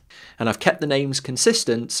document, and I've kept the names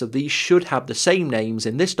consistent, so these should have the same names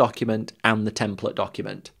in this document and the template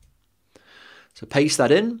document. So paste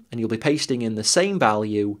that in, and you'll be pasting in the same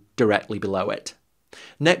value directly below it.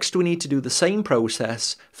 Next, we need to do the same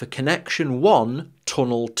process for connection 1,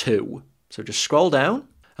 tunnel 2. So just scroll down,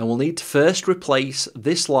 and we'll need to first replace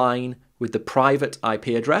this line with the private IP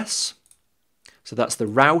address. So that's the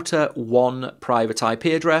router 1 private IP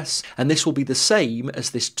address, and this will be the same as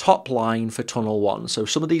this top line for tunnel 1. So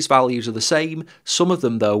some of these values are the same, some of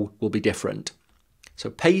them though will be different. So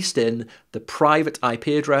paste in the private IP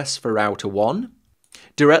address for router 1.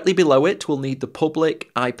 Directly below it, we'll need the public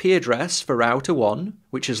IP address for router 1,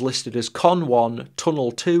 which is listed as con1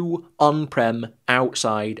 tunnel 2 on-prem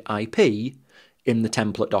outside IP in the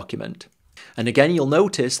template document. And again, you'll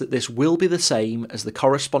notice that this will be the same as the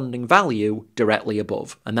corresponding value directly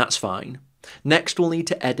above, and that's fine. Next, we'll need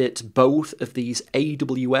to edit both of these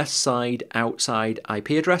AWS side outside IP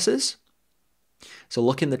addresses. So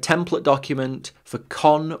look in the template document for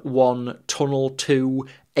con1 tunnel 2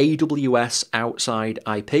 AWS outside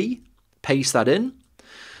IP, paste that in,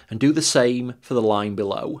 and do the same for the line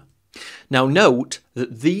below. Now note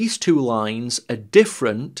that these two lines are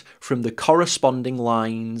different from the corresponding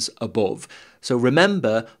lines above. So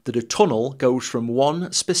remember that a tunnel goes from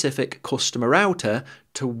one specific customer router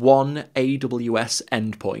to one AWS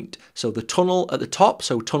endpoint. So the tunnel at the top,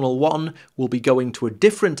 so tunnel 1, will be going to a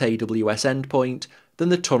different AWS endpoint than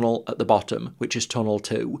the tunnel at the bottom, which is tunnel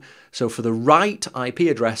 2. So for the right IP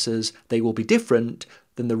addresses, they will be different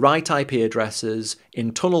than the right IP addresses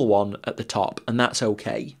in tunnel 1 at the top, and that's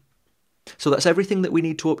okay. So that's everything that we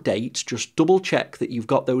need to update. Just double check that you've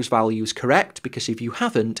got those values correct, because if you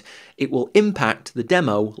haven't, it will impact the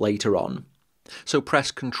demo later on. So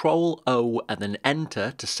press Ctrl O and then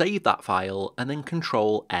Enter to save that file, and then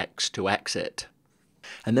Ctrl X to exit.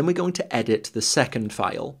 And then we're going to edit the second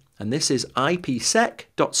file, and this is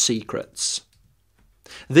ipsec.secrets.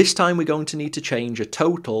 This time we're going to need to change a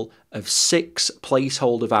total of 6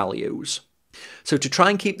 placeholder values. So to try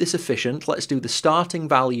and keep this efficient, let's do the starting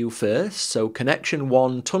value first. So connection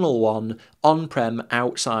 1, tunnel 1, on-prem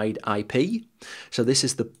outside IP. So this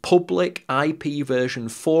is the public IP version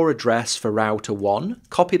 4 address for router 1.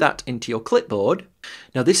 Copy that into your clipboard.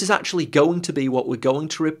 Now this is actually going to be what we're going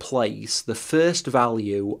to replace the first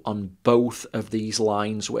value on both of these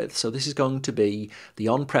lines with. So this is going to be the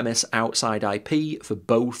on-premise outside IP for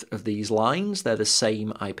both of these lines. They're the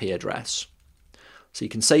same IP address. So you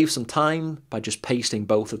can save some time by just pasting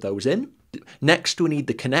both of those in. Next, we need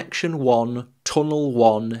the connection 1, tunnel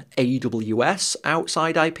 1 AWS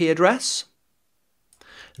outside IP address.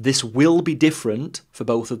 This will be different for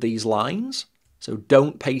both of these lines, so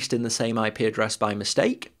don't paste in the same IP address by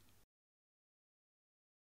mistake.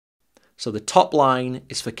 So the top line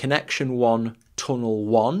is for connection 1, tunnel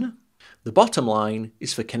 1. The bottom line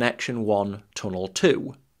is for connection 1, tunnel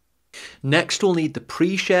 2. Next, we'll need the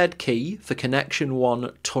pre-shared key for connection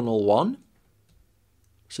 1, tunnel 1.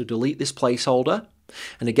 So delete this placeholder.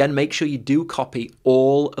 And again, make sure you do copy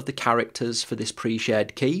all of the characters for this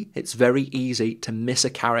pre-shared key. It's very easy to miss a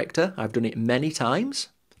character. I've done it many times.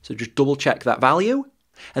 So just double check that value.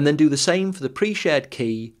 And then do the same for the pre-shared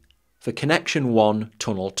key for connection 1,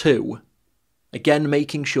 tunnel 2. Again,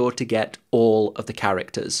 making sure to get all of the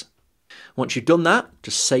characters. Once you've done that,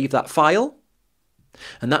 just save that file.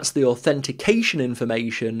 And that's the authentication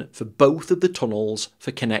information for both of the tunnels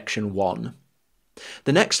for connection 1.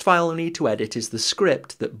 The next file we need to edit is the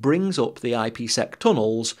script that brings up the IPSEC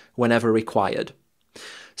tunnels whenever required.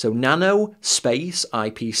 So nano space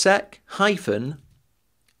IPSEC hyphen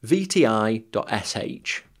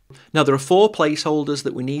VTI.sh. Now there are 4 placeholders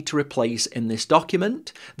that we need to replace in this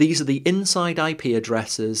document. These are the inside IP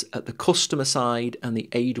addresses at the customer side and the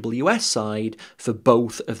AWS side for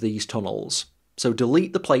both of these tunnels. So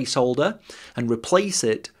delete the placeholder and replace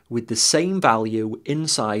it with the same value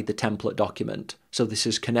inside the template document. So this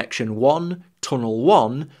is connection 1, tunnel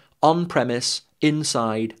 1, on-premise,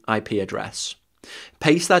 inside IP address.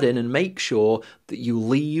 Paste that in and make sure that you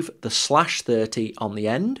leave the /30 on the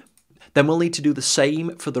end. Then we'll need to do the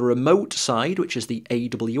same for the remote side, which is the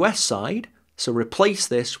AWS side. So replace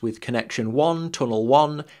this with connection 1, tunnel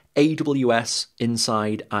 1, AWS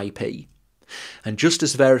inside IP. And just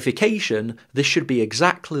as verification, this should be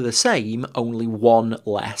exactly the same, only 1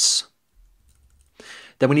 less.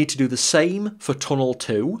 Then we need to do the same for tunnel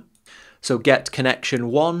 2. So get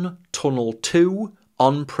connection 1, tunnel 2,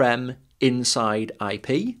 on-prem, inside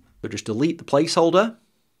IP. So just delete the placeholder.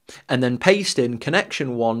 And then paste in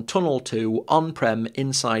connection 1, tunnel 2, on-prem,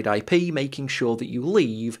 inside IP, making sure that you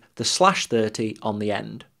leave the /30 on the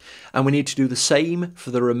end. And we need to do the same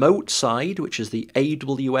for the remote side, which is the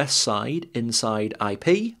AWS side, inside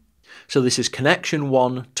IP. So this is connection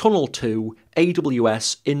 1, tunnel 2,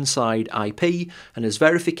 AWS, inside IP, and as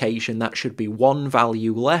verification that should be 1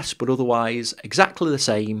 value less, but otherwise exactly the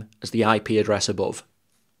same as the IP address above.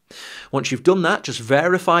 Once you've done that, just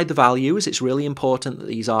verify the values. It's really important that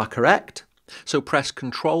these are correct. So press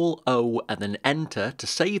Ctrl-O and then Enter to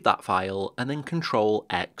save that file, and then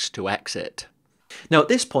Ctrl-X to exit. Now at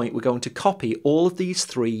this point, we're going to copy all of these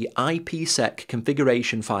 3 IPSEC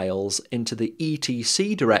configuration files into the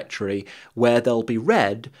etc directory where they'll be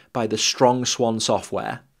read by the Strong Swan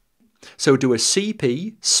software. So do a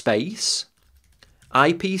cp space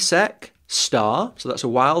IPSEC star, so that's a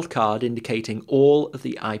wildcard indicating all of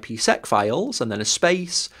the IPSEC files, and then a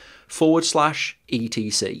space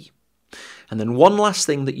 /etc. And then one last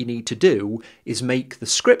thing that you need to do is make the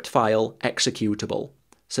script file executable.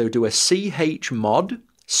 So do a chmod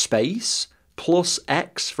space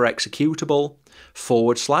 +x for executable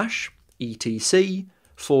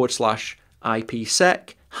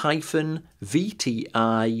 /etc/IPSEC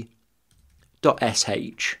 -VTI.sh.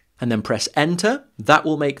 And then press enter. That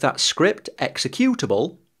will make that script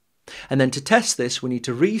executable. And then to test this, we need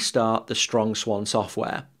to restart the Strong Swan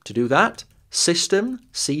software. To do that,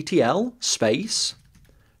 systemctl space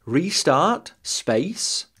restart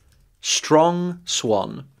space Strong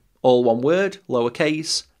Swan, all one word,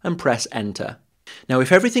 lowercase, and press enter. Now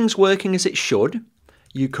if everything's working as it should,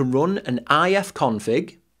 you can run an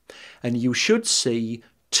ifconfig and you should see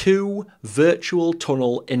 2 virtual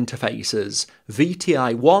tunnel interfaces,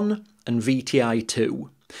 VTI1 and VTI2.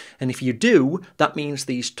 And if you do, that means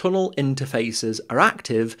these tunnel interfaces are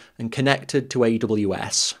active and connected to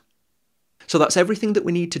AWS. So that's everything that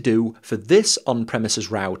we need to do for this on-premises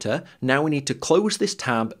router. Now we need to close this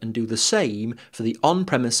tab and do the same for the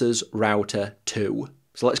on-premises router 2.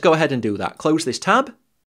 So let's go ahead and do that. Close this tab,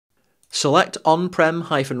 select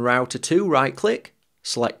on-prem-router 2, right-click,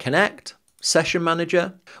 select connect, Session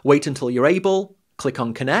Manager, wait until you're able, click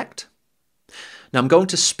on Connect. Now I'm going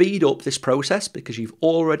to speed up this process because you've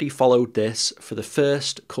already followed this for the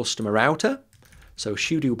first customer router. So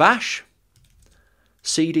sudo bash,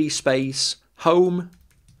 cd space, home,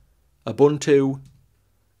 Ubuntu,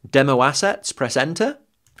 demo assets, press enter,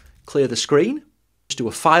 clear the screen, just do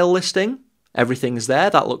a file listing, everything's there,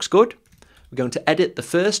 that looks good. We're going to edit the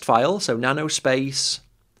first file, so nanospace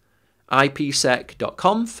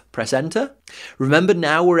ipsec.conf, press enter. Remember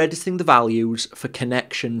now we're editing the values for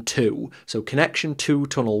connection 2. So connection 2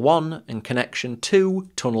 tunnel 1 and connection 2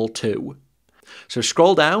 tunnel 2. So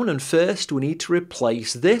scroll down and first we need to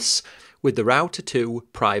replace this with the router 2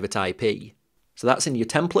 private IP. So that's in your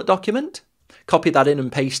template document. Copy that in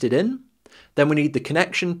and paste it in. Then we need the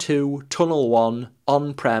connection to tunnel 1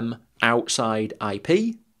 on-prem outside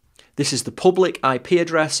IP. This is the public IP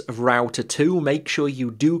address of router 2. Make sure you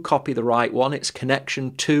do copy the right one. It's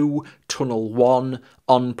connection to tunnel 1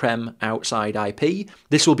 on-prem outside IP.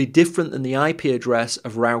 This will be different than the IP address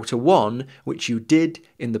of router 1, which you did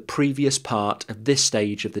in the previous part of this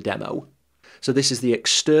stage of the demo. So this is the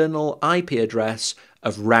external IP address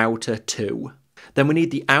of router 2. Then we need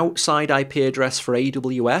the outside IP address for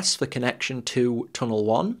AWS for connection to tunnel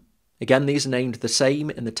 1. Again, these are named the same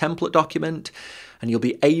in the template document, and you'll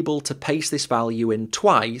be able to paste this value in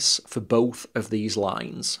twice for both of these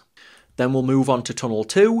lines. Then we'll move on to tunnel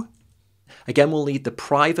 2. Again, we'll need the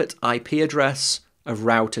private IP address of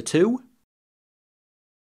router 2.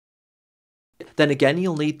 Then again,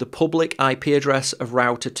 you'll need the public IP address of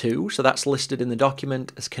router 2, so that's listed in the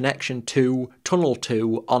document as connection to tunnel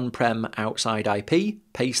 2 on-prem outside IP.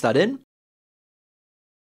 Paste that in.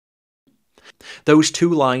 Those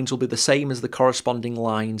two lines will be the same as the corresponding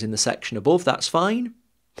lines in the section above, that's fine.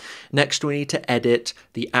 Next, we need to edit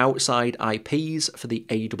the outside IPs for the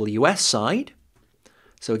AWS side.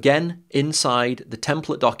 So again, inside the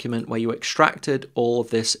template document where you extracted all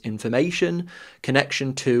of this information,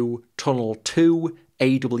 connection to tunnel 2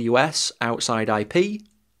 AWS outside IP,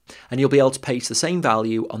 and you'll be able to paste the same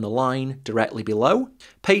value on the line directly below.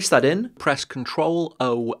 Paste that in, press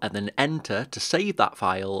Ctrl-O and then Enter to save that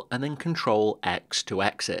file, and then Ctrl-X to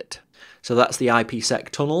exit. So that's the IPSEC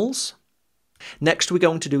tunnels. Next, we're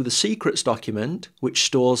going to do the secrets document, which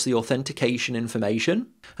stores the authentication information.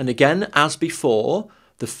 And again, as before,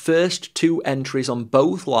 the first two entries on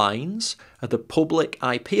both lines are the public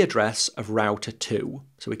IP address of router 2.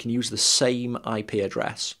 So we can use the same IP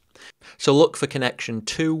address. So look for connection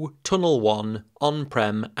to tunnel 1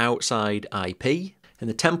 on-prem outside IP in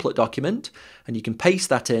the template document, and you can paste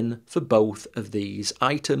that in for both of these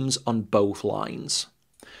items on both lines.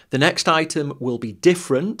 The next item will be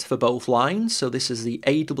different for both lines, so this is the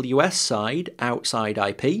AWS side outside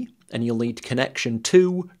IP, and you'll need connection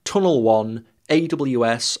to tunnel 1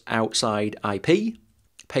 AWS outside IP.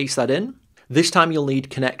 Paste that in. This time you'll need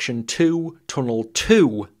connection to tunnel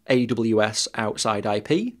 2 AWS outside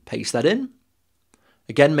IP. Paste that in.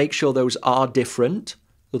 Again, make sure those are different,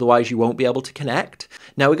 otherwise you won't be able to connect.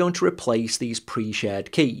 Now we're going to replace these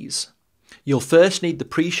pre-shared keys. You'll first need the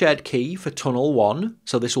pre-shared key for tunnel 1,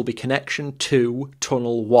 so this will be connection to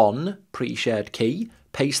tunnel 1 pre-shared key.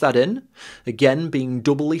 Paste that in, again being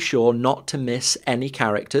doubly sure not to miss any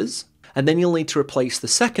characters. And then you'll need to replace the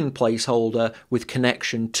second placeholder with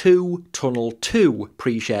connection to tunnel 2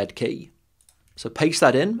 pre-shared key. So paste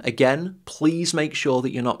that in. Again, please make sure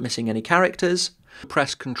that you're not missing any characters.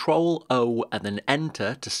 Press Ctrl-O and then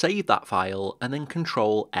Enter to save that file, and then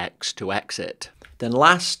Ctrl-X to exit. Then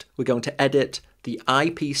last, we're going to edit the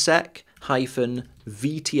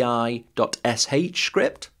IPSEC-VTI.sh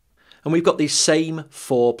script, and we've got these same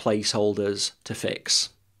 4 placeholders to fix.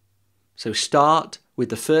 So start with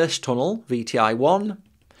the first tunnel, VTI1,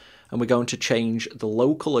 and we're going to change the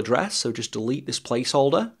local address, so just delete this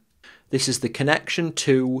placeholder. This is the connection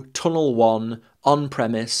to tunnel 1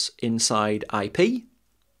 on-premise inside IP.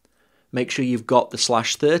 Make sure you've got the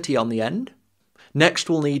 /30 on the end. Next,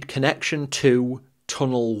 we'll need connection to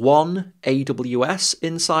tunnel 1 AWS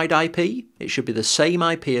inside IP. It should be the same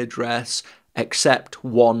IP address except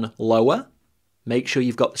one lower. Make sure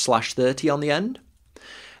you've got the /30 on the end.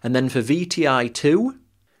 And then for VTI2,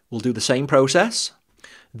 we'll do the same process.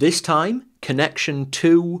 This time, connection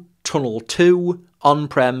to tunnel 2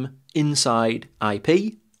 on-prem inside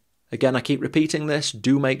IP. Again, I keep repeating this.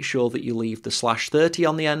 Do make sure that you leave the /30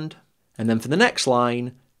 on the end. And then for the next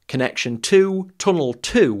line, connection to tunnel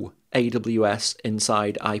 2 AWS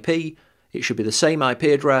inside IP. It should be the same IP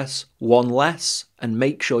address, one less, and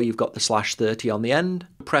make sure you've got the /30 on the end.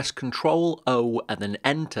 Press Ctrl-O and then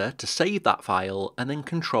Enter to save that file, and then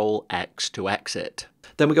Ctrl-X to exit.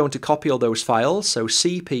 Then we're going to copy all those files, so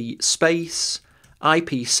cp space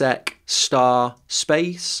IPSEC star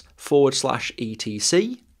space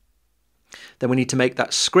 /etc. Then we need to make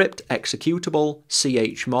that script executable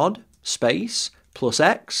chmod space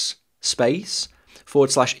 +x space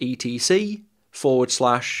 /etc/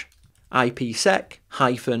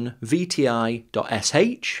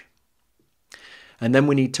 IPSEC-VTI.sh, and then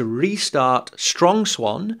we need to restart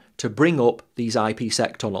StrongSwan to bring up these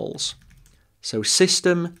IPSEC tunnels. So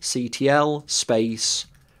systemctl space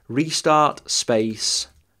restart space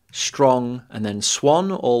strong and then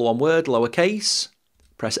swan, all one word, lowercase.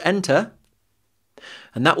 Press enter.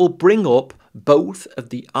 And that will bring up both of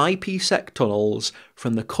the IPSEC tunnels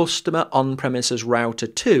from the customer on-premises router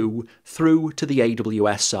 2 through to the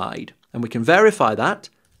AWS side. And we can verify that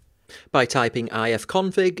by typing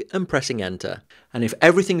ifconfig and pressing enter. And if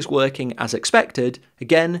everything's working as expected,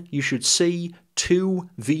 again, you should see two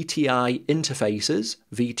VTI interfaces,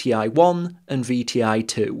 VTI1 and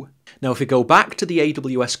VTI2. Now, if we go back to the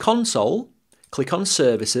AWS console, click on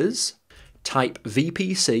Services, type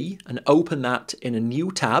VPC and open that in a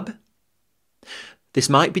new tab. This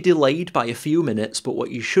might be delayed by a few minutes, but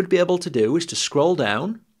what you should be able to do is to scroll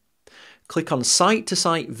down, click on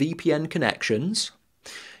Site-to-Site VPN Connections.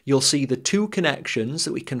 You'll see the two connections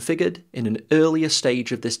that we configured in an earlier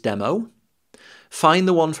stage of this demo. Find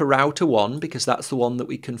the one for router 1 because that's the one that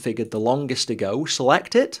we configured the longest ago.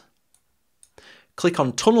 Select it. Click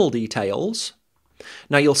on Tunnel Details.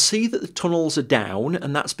 Now you'll see that the tunnels are down,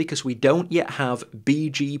 and that's because we don't yet have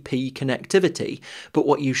BGP connectivity, but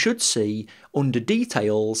what you should see under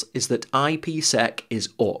Details is that IPSEC is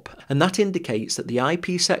up, and that indicates that the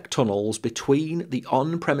IPSEC tunnels between the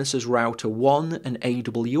on-premises router 1 and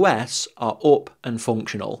AWS are up and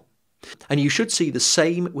functional. And you should see the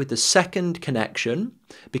same with the second connection.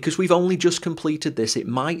 Because we've only just completed this, it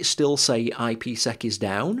might still say IPSEC is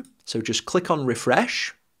down, so just click on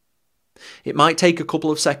Refresh. It might take a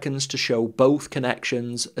couple of seconds to show both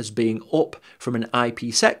connections as being up from an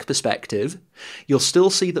IPSEC perspective. You'll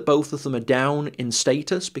still see that both of them are down in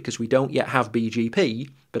status because we don't yet have BGP,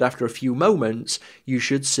 but after a few moments, you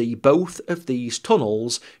should see both of these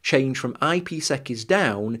tunnels change from IPSEC is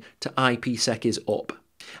down to IPSEC is up.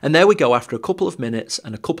 And there we go, after a couple of minutes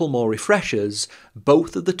and a couple more refreshers,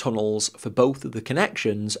 both of the tunnels for both of the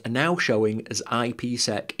connections are now showing as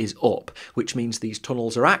IPSEC is up, which means these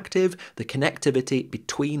tunnels are active, the connectivity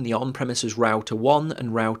between the on-premises router 1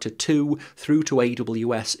 and router 2 through to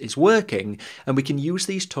AWS is working, and we can use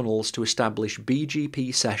these tunnels to establish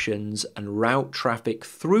BGP sessions and route traffic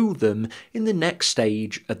through them in the next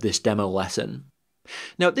stage of this demo lesson.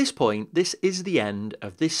 Now at this point, this is the end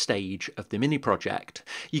of this stage of the mini project.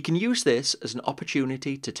 You can use this as an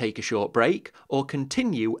opportunity to take a short break or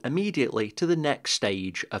continue immediately to the next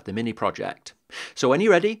stage of the mini project. So when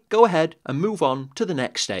you're ready, go ahead and move on to the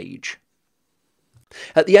next stage.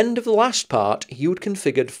 At the end of the last part, you'd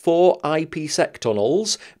configured 4 IPSEC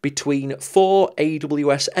tunnels between 4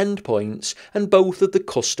 AWS endpoints and both of the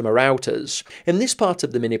customer routers. In this part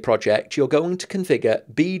of the mini project, you're going to configure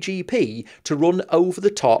BGP to run over the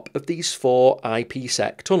top of these 4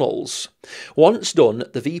 IPSEC tunnels. Once done,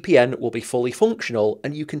 the VPN will be fully functional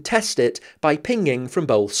and you can test it by pinging from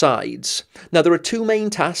both sides. Now there are 2 main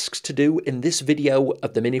tasks to do in this video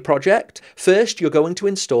of the mini project. First, you're going to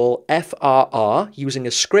install FRR using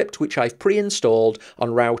a script which I've pre-installed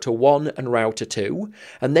on router 1 and router 2,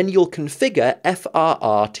 and then you'll configure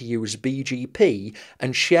FRR to use BGP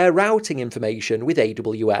and share routing information with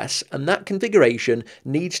AWS, and that configuration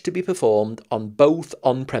needs to be performed on both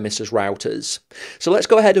on-premises routers. So let's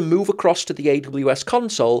go ahead and move across to the AWS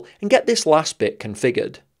console and get this last bit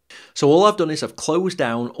configured. So all I've done is I've closed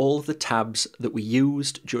down all of the tabs that we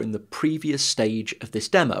used during the previous stage of this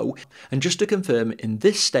demo, and just to confirm, in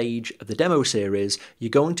this stage of the demo series, you're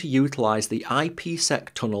going to utilize the IPSEC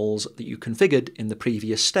tunnels that you configured in the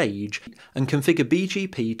previous stage and configure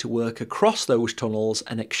BGP to work across those tunnels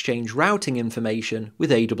and exchange routing information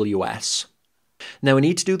with AWS. Now we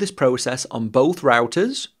need to do this process on both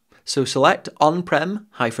routers, so select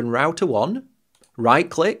On-Prem-Router 1,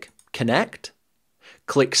 right-click, Connect,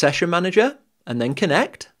 click Session Manager, and then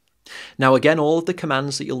Connect. Now again, all of the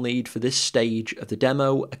commands that you'll need for this stage of the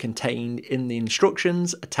demo are contained in the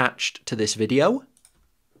instructions attached to this video.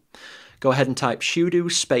 Go ahead and type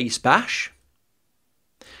sudo space bash,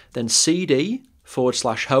 then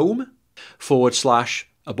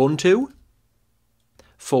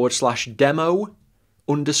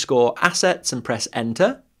cd/home/ubuntu/demo_assets and press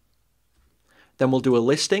enter. Then we'll do a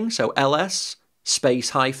listing, so ls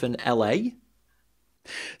space -la.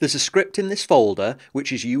 There's a script in this folder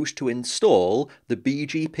which is used to install the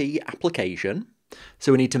BGP application.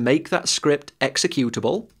 So we need to make that script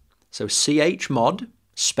executable. So chmod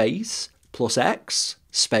space +x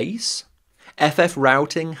space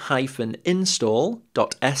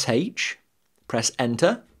ffrouting-install.sh, press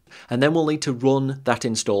enter, and then we'll need to run that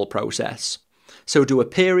install process. So do a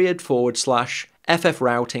period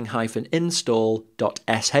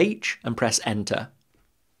 /ffrouting-install.sh and press enter.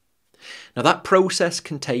 Now that process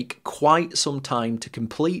can take quite some time to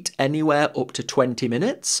complete, anywhere up to 20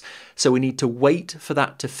 minutes, so we need to wait for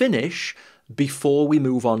that to finish before we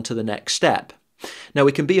move on to the next step. Now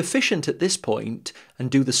we can be efficient at this point and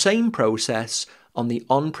do the same process on the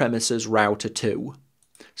on-premises router 2.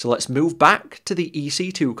 So let's move back to the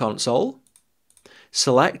EC2 console,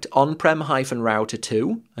 select On-Prem-Router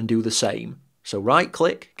 2 and do the same. So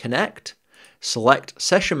right-click, connect, select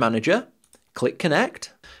Session Manager, click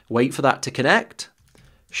Connect, wait for that to connect,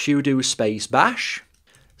 sudo space bash,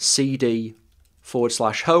 cd/home,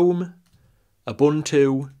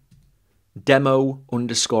 ubuntu,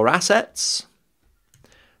 demo_assets,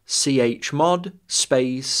 chmod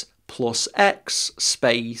space +x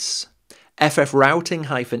space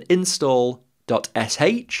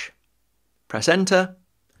ffrouting-install.sh, press enter,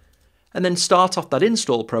 and then start off that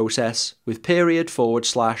install process with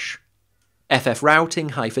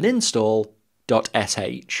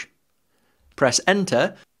ffrouting-install.sh. Press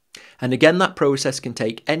enter, and again that process can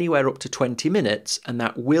take anywhere up to 20 minutes, and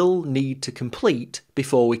that will need to complete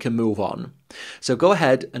before we can move on. So go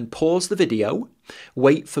ahead and pause the video,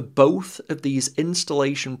 wait for both of these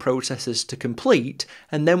installation processes to complete,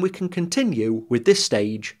 and then we can continue with this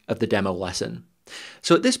stage of the demo lesson.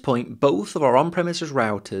 So at this point, both of our on-premises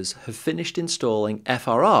routers have finished installing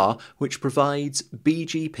FRR, which provides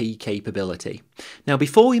BGP capability. Now,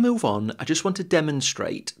 before we move on, I just want to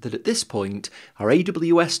demonstrate that at this point, our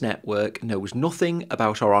AWS network knows nothing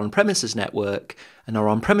about our on-premises network, and our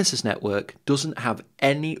on-premises network doesn't have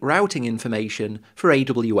any routing information for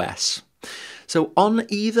AWS. So on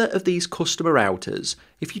either of these customer routers,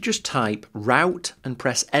 if you just type route and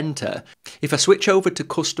press enter, if I switch over to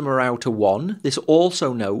customer router 1, this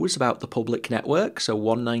also knows about the public network, so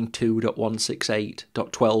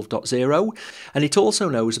 192.168.12.0, and it also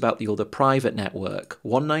knows about the other private network,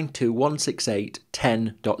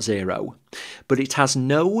 192.168.10.0. But it has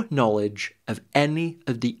no knowledge of any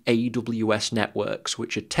of the AWS networks,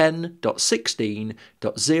 which are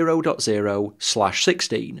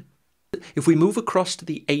 10.16.0.0/16. If we move across to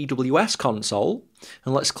the AWS console,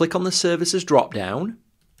 and let's click on the Services drop-down,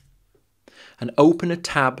 and open a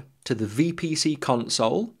tab to the VPC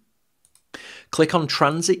console, click on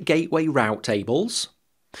Transit Gateway Route Tables.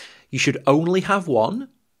 You should only have one,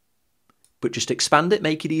 but just expand it,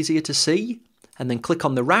 make it easier to see, and then click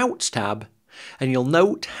on the Routes tab, and you'll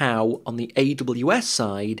note how on the AWS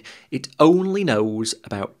side it only knows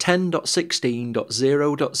about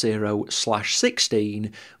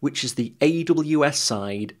 10.16.0.0/16, which is the AWS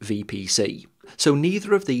side VPC. So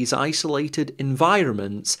neither of these isolated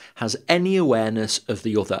environments has any awareness of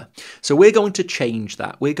the other. So we're going to change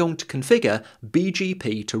that. We're going to configure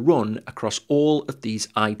BGP to run across all of these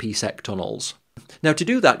IPSEC tunnels. Now to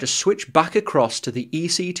do that, just switch back across to the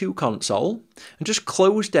EC2 console and just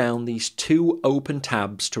close down these two open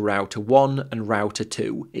tabs to router 1 and router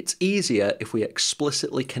 2. It's easier if we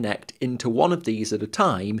explicitly connect into one of these at a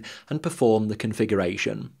time and perform the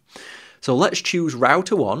configuration. So let's choose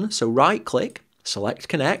router 1, so right click, select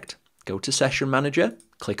connect, go to Session Manager,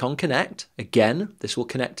 click on connect. Again, this will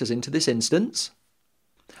connect us into this instance.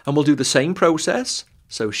 And we'll do the same process,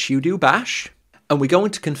 so sudo bash, and we're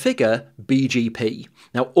going to configure BGP.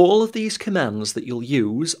 Now all of these commands that you'll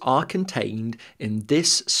use are contained in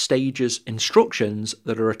this stage's instructions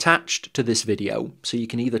that are attached to this video. So you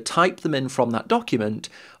can either type them in from that document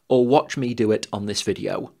or watch me do it on this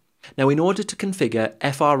video. Now in order to configure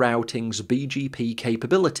FR Routing's BGP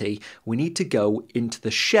capability, we need to go into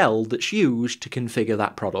the shell that's used to configure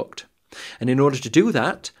that product. And in order to do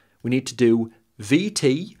that, we need to do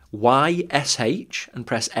vtysh and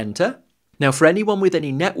press enter. Now for anyone with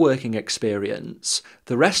any networking experience,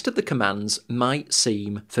 the rest of the commands might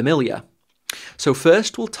seem familiar. So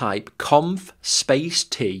first we'll type conf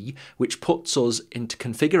 -t, which puts us into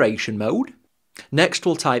configuration mode. Next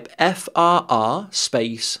we'll type frr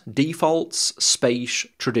defaults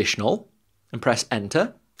traditional and press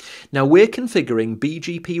enter. Now we're configuring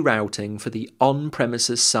BGP routing for the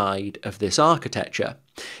on-premises side of this architecture.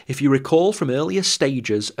 If you recall from earlier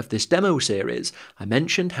stages of this demo series, I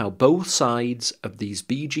mentioned how both sides of these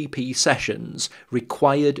BGP sessions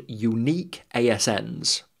required unique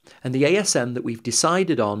ASNs. And the ASN that we've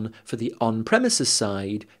decided on for the on-premises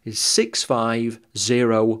side is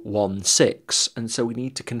 65016, and so we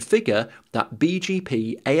need to configure that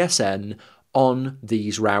BGP ASN on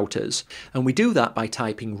these routers. And we do that by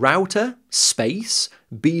typing router space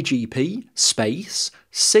BGP space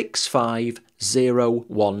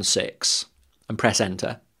 65016 and press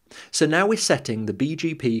enter. So now we're setting the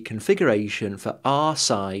BGP configuration for our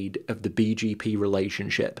side of the BGP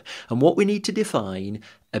relationship. And what we need to define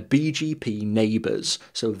are BGP neighbours.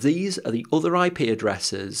 So these are the other IP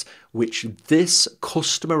addresses which this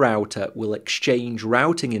customer router will exchange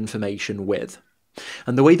routing information with.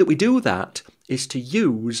 And the way that we do that is to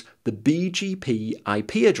use the BGP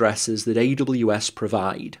IP addresses that AWS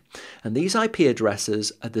provide. And these IP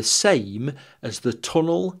addresses are the same as the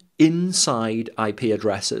tunnel inside IP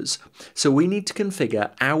addresses. So we need to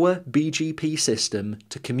configure our BGP system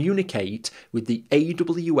to communicate with the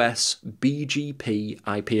AWS BGP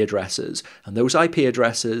IP addresses. And those IP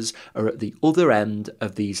addresses are at the other end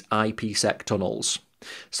of these IPSEC tunnels.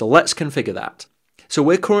 So let's configure that. So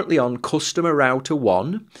we're currently on customer router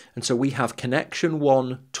 1, and so we have connection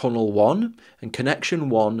 1, tunnel 1, and connection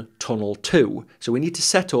 1, tunnel 2. So we need to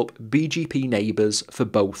set up BGP neighbors for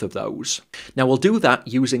both of those. Now we'll do that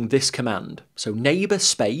using this command. So neighbor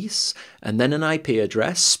space, and then an IP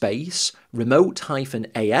address space,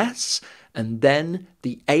 remote-as, and then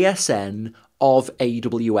the ASN of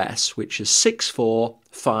AWS, which is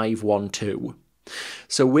 64512.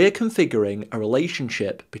 So we're configuring a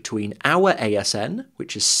relationship between our ASN,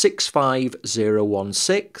 which is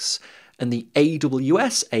 65016, and the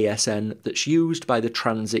AWS ASN that's used by the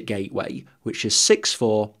transit gateway, which is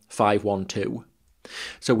 64512.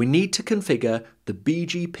 So we need to configure the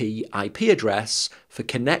BGP IP address for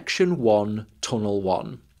connection 1, tunnel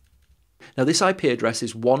 1. Now this IP address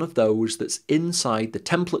is one of those that's inside the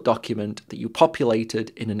template document that you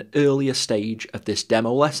populated in an earlier stage of this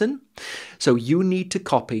demo lesson. So you need to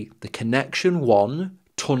copy the connection 1,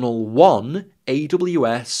 tunnel 1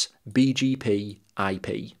 AWS BGP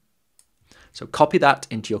IP. So copy that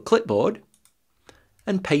into your clipboard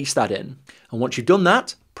and paste that in. And once you've done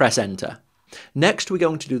that, press enter. Next we're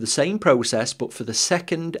going to do the same process but for the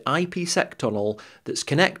second IPSEC tunnel that's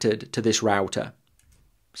connected to this router.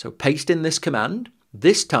 So paste in this command.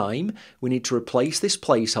 This time we need to replace this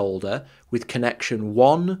placeholder with connection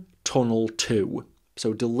 1, tunnel 2.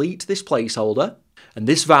 So delete this placeholder, and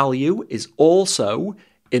this value is also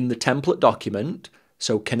in the template document.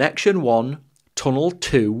 So connection 1, tunnel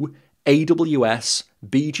 2, AWS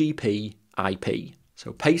BGP IP.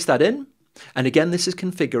 So paste that in. And again, this is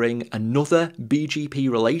configuring another BGP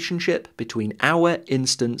relationship between our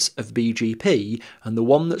instance of BGP and the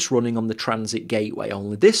one that's running on the transit gateway.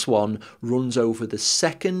 Only this one runs over the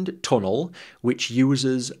second tunnel, which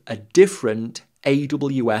uses a different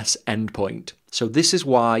AWS endpoint. So this is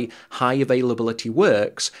why high availability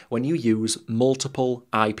works when you use multiple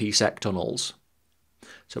IPSEC tunnels.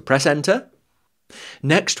 So press enter.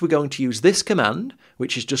 Next, we're going to use this command,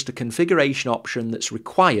 which is just a configuration option that's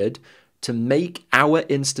required to make our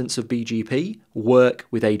instance of BGP work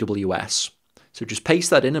with AWS. So just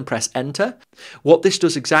paste that in and press enter. What this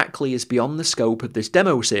does exactly is beyond the scope of this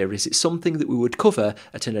demo series. It's something that we would cover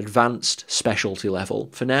at an advanced specialty level.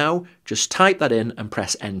 For now, just type that in and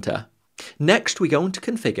press enter. Next, we're going to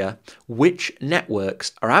configure which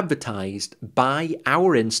networks are advertised by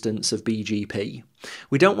our instance of BGP.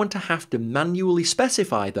 We don't want to have to manually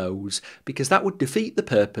specify those because that would defeat the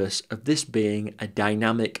purpose of this being a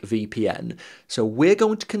dynamic VPN. So we're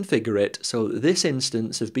going to configure it so that this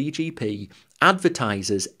instance of BGP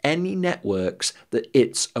advertises any networks that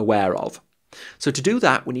it's aware of. So to do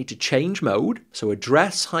that, we need to change mode. So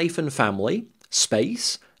address-family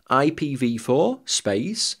space IPv4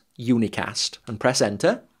 space unicast and press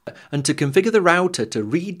enter. And to configure the router to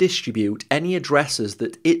redistribute any addresses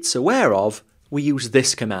that it's aware of, we use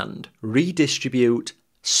this command, redistribute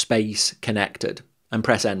space connected, and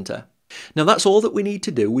press enter. Now that's all that we need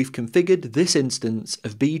to do. We've configured this instance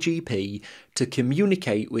of BGP to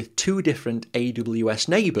communicate with two different AWS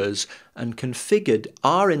neighbors and configured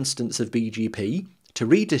our instance of BGP to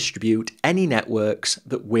redistribute any networks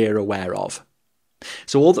that we're aware of.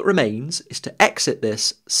 So all that remains is to exit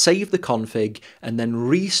this, save the config, and then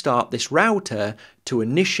restart this router to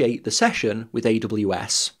initiate the session with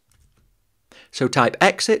AWS. So type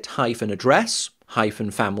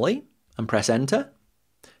exit-address-family and press enter.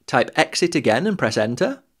 Type exit again and press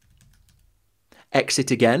enter.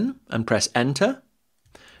 Exit again and press enter.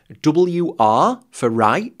 WR for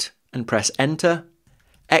write and press enter.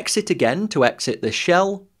 Exit again to exit this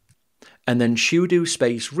shell. And then sudo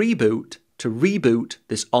space reboot to reboot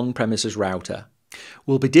this on-premises router.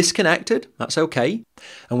 We'll be disconnected, that's okay,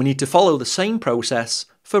 and we need to follow the same process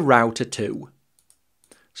for router 2.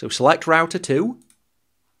 So select router 2,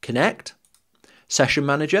 connect, session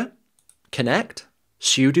manager, connect,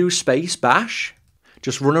 sudo space bash,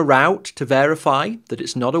 just run a route to verify that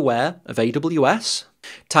it's not aware of AWS,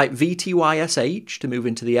 type vtysh to move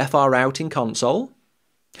into the FR routing console,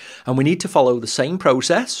 and we need to follow the same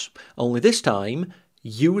process, only this time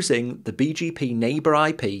using the BGP neighbor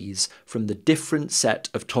IPs from the different set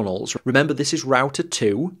of tunnels. Remember, this is router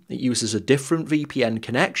 2. It uses a different VPN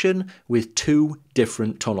connection with two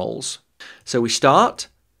different tunnels. So we start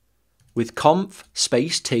with conf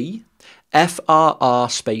space t, FRR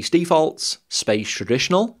space defaults space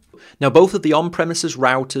traditional. Now both of the on-premises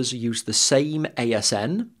routers use the same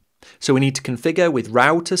ASN, so we need to configure with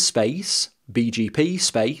router space BGP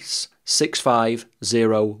space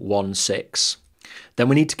 65016. Then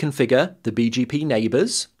we need to configure the BGP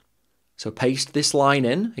neighbors. So paste this line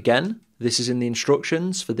in. Again, this is in the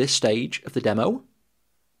instructions for this stage of the demo.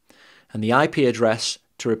 And the IP address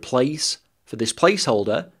to replace for this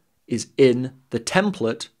placeholder is in the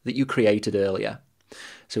template that you created earlier.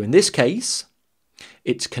 So in this case,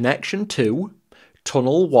 it's connection to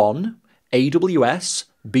tunnel 1 AWS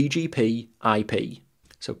BGP IP.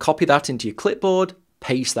 So copy that into your clipboard,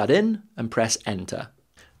 paste that in, and press enter.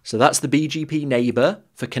 So that's the BGP neighbor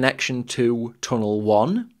for connection to tunnel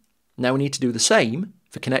 1. Now we need to do the same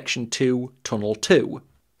for connection to tunnel 2.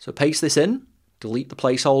 So paste this in, delete the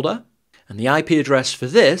placeholder, and the IP address for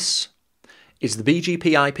this is the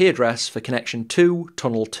BGP IP address for connection to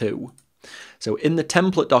tunnel 2. So in the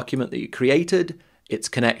template document that you created, it's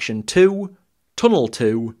connection to tunnel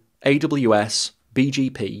 2 AWS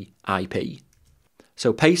BGP IP.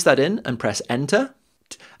 So paste that in and press enter.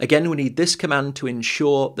 Again, we need this command to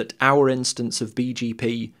ensure that our instance of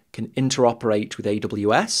BGP can interoperate with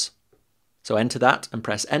AWS. So enter that and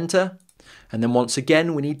press enter. And then once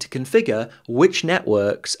again, we need to configure which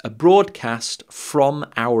networks are broadcast from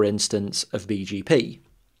our instance of BGP.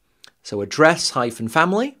 So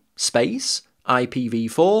address-family space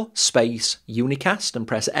IPv4 space unicast and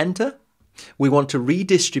press enter. We want to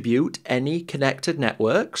redistribute any connected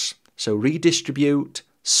networks. So redistribute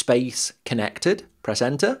space connected, press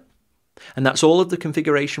enter. And that's all of the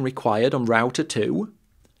configuration required on router 2.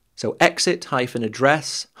 So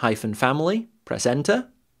exit-address-family, press enter.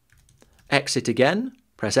 Exit again,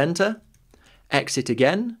 press enter. Exit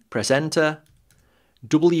again, press enter.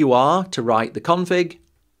 WR to write the config.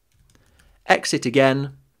 Exit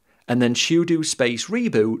again, and then sudo space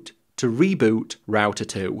reboot to reboot router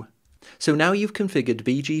 2. So now you've configured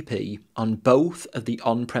BGP on both of the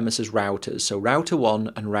on-premises routers, so router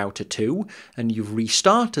 1 and router 2, and you've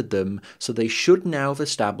restarted them, so they should now have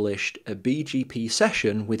established a BGP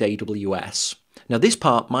session with AWS. Now this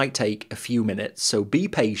part might take a few minutes, so be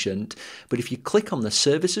patient, but if you click on the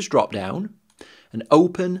Services drop-down and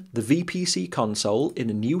open the VPC console in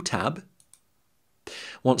a new tab,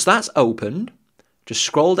 once that's opened, just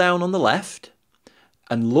scroll down on the left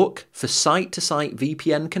and look for site-to-site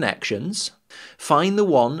VPN connections. Find the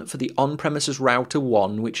one for the on-premises router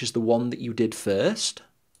 1, which is the one that you did first.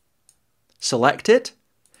 Select it,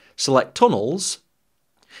 select tunnels,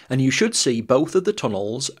 and you should see both of the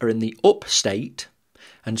tunnels are in the up state,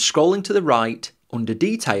 and scrolling to the right under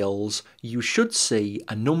details, you should see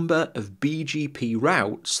a number of BGP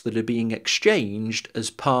routes that are being exchanged as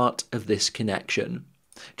part of this connection.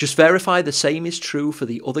 Just verify the same is true for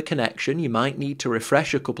the other connection. You might need to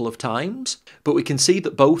refresh a couple of times, but we can see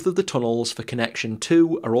that both of the tunnels for connection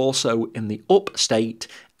 2 are also in the up state,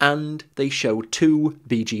 and they show 2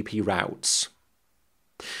 BGP routes.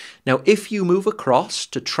 Now, if you move across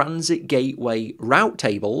to Transit Gateway Route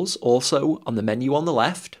Tables, also on the menu on the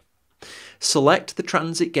left, select the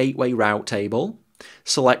Transit Gateway Route Table,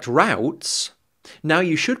 select Routes. Now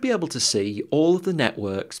you should be able to see all of the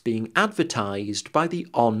networks being advertised by the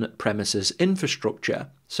on-premises infrastructure.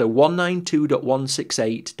 So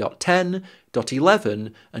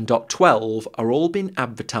 192.168.10.11 and .12 are all being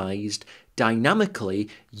advertised dynamically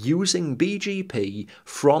using BGP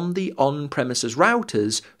from the on-premises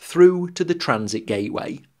routers through to the transit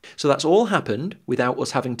gateway. So that's all happened without us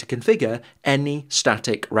having to configure any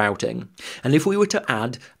static routing. And if we were to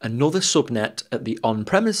add another subnet at the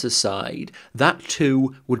on-premises side, that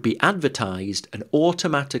too would be advertised and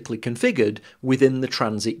automatically configured within the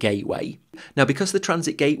transit gateway. Now, because the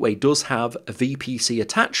transit gateway does have a VPC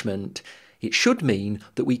attachment, it should mean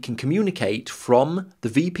that we can communicate from the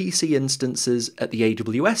VPC instances at the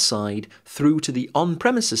AWS side through to the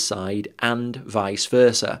on-premises side and vice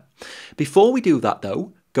versa. Before we do that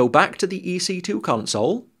though, go back to the EC2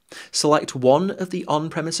 console, select one of the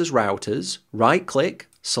on-premises routers, right-click,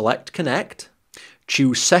 select Connect,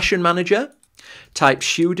 choose Session Manager, type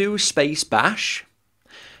sudo space bash,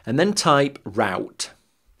 and then type route.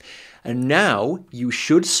 And now you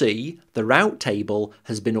should see the route table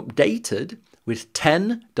has been updated with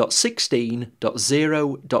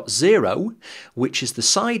 10.16.0.0, which is the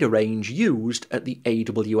CIDR range used at the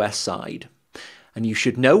AWS side. And you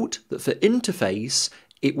should note that for interface,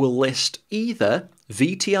 it will list either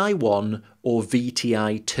VTI1 or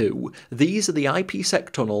VTI2. These are the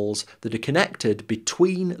IPSEC tunnels that are connected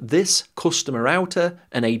between this customer router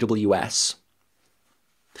and AWS.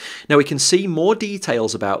 Now we can see more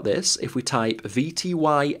details about this if we type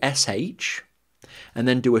VTYSH and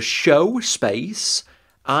then do a show space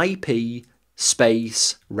IP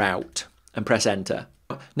space route and press enter.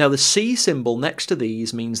 Now the C symbol next to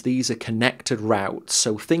these means these are connected routes,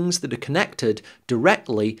 so things that are connected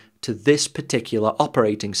directly to this particular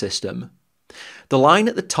operating system. The line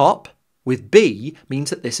at the top with B means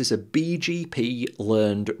that this is a BGP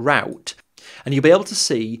learned route. And you'll be able to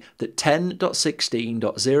see that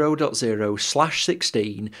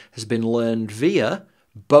 10.16.0.0/16 has been learned via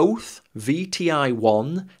both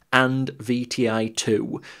VTI1 and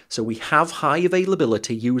VTI2. So we have high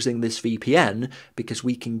availability using this VPN because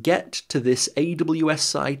we can get to this AWS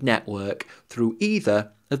side network through either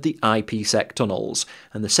of the IPSEC tunnels.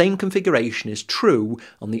 And the same configuration is true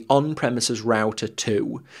on the on-premises router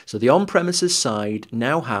too. So the on-premises side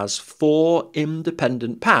now has 4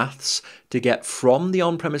 independent paths to get from the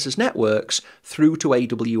on-premises networks through to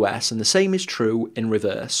AWS, and the same is true in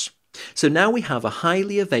reverse. So now we have a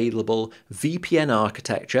highly available VPN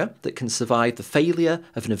architecture that can survive the failure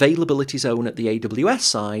of an availability zone at the AWS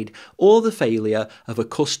side or the failure of a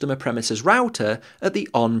customer premises router at the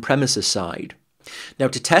on-premises side. Now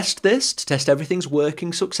to test this, to test everything's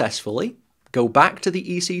working successfully, go back to the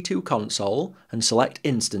EC2 console and select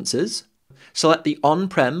Instances, select the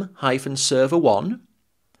on-prem-server1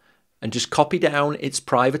 and just copy down its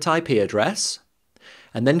private IP address,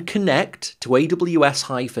 and then connect to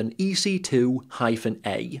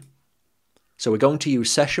AWS-EC2-A. So we're going to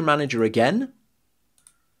use Session Manager again.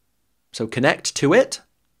 So connect to it.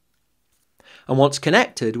 And once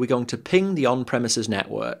connected, we're going to ping the on-premises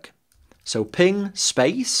network. So ping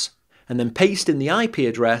space, and then paste in the IP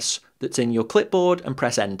address that's in your clipboard and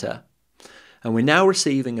press enter. And we're now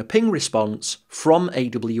receiving a ping response from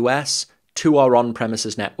AWS to our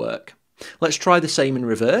on-premises network. Let's try the same in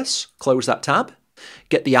reverse. Close that tab.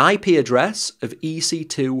 Get the IP address of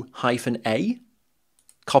EC2-A,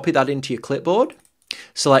 copy that into your clipboard,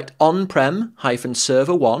 select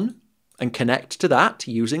on-prem-server1 and connect to that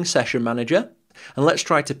using Session Manager, and let's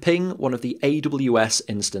try to ping one of the AWS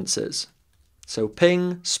instances. So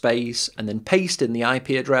ping space and then paste in the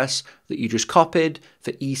IP address that you just copied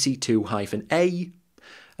for EC2-A,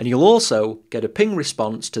 and you'll also get a ping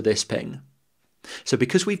response to this ping. So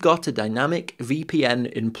because we've got a dynamic VPN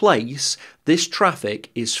in place, this traffic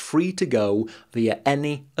is free to go via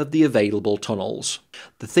any of the available tunnels.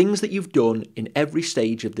 The things that you've done in every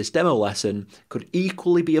stage of this demo lesson could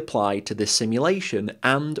equally be applied to this simulation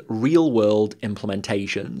and real-world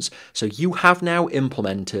implementations. So you have now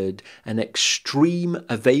implemented an extreme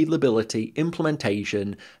availability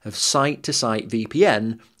implementation of site-to-site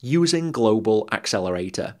VPN using Global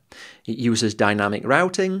Accelerator. It uses dynamic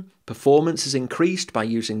routing, performance is increased by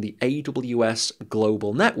using the AWS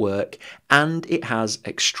Global Network, and it has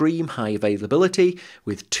extreme high availability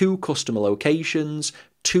with 2 customer locations,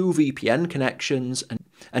 2 VPN connections,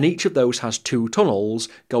 and each of those has 2 tunnels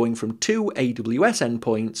going from 2 AWS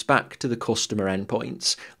endpoints back to the customer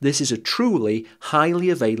endpoints. This is a truly highly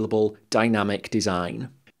available dynamic design.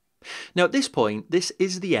 Now at this point, this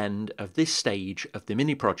is the end of this stage of the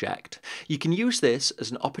mini project. You can use this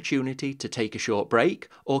as an opportunity to take a short break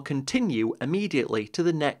or continue immediately to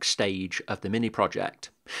the next stage of the mini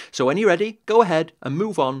project. So when you're ready, go ahead and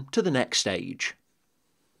move on to the next stage.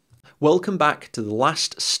 Welcome back to the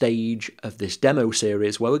last stage of this demo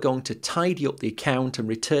series where we're going to tidy up the account and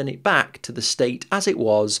return it back to the state as it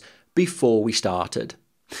was before we started.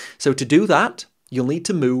 So to do that, you'll need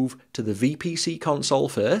to move to the VPC console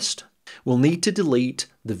first. We'll need to delete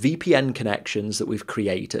the VPN connections that we've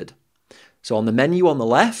created. So on the menu on the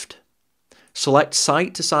left, select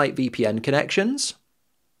Site-to-Site VPN Connections.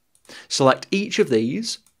 Select each of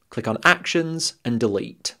these, click on Actions and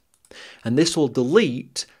Delete. And this will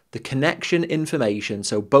delete the connection information,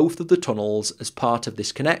 so both of the tunnels as part of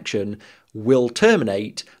this connection will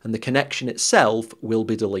terminate and the connection itself will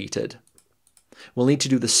be deleted. We'll need to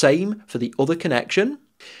do the same for the other connection.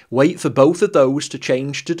 Wait for both of those to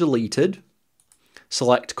change to deleted.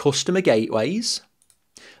 Select Customer Gateways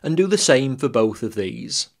and do the same for both of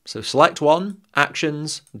these. So select one,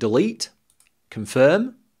 Actions, Delete,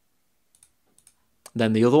 Confirm.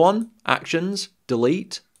 Then the other one, Actions,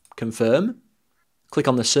 Delete, Confirm. Click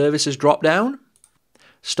on the Services drop-down.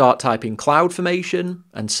 Start typing CloudFormation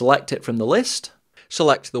and select it from the list.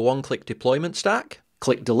 Select the one-click deployment stack.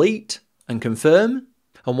 Click Delete and Confirm.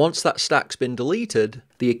 And once that stack's been deleted,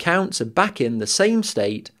 the accounts are back in the same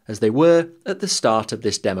state as they were at the start of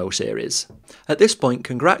this demo series. At this point,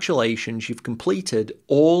 congratulations, you've completed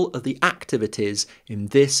all of the activities in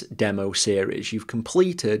this demo series. You've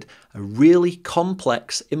completed a really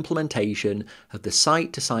complex implementation of the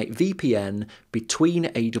site-to-site VPN between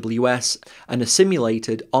AWS and a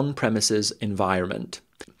simulated on-premises environment.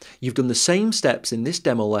 You've done the same steps in this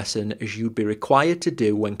demo lesson as you'd be required to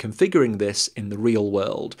do when configuring this in the real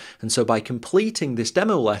world. And so by completing this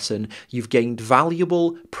demo lesson, you've gained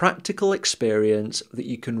valuable practical experience that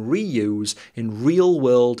you can reuse in real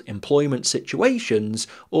world employment situations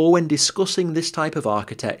or when discussing this type of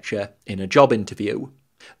architecture in a job interview.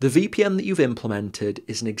 The VPN that you've implemented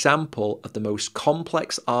is an example of the most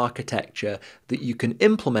complex architecture that you can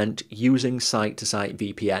implement using site-to-site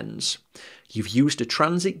VPNs. You've used a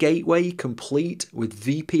transit gateway complete with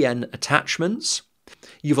VPN attachments.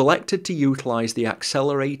 You've elected to utilize the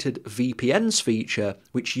accelerated VPNs feature,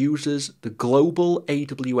 which uses the global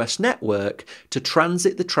AWS network to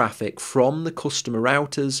transit the traffic from the customer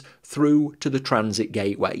routers through to the transit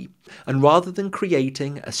gateway. And rather than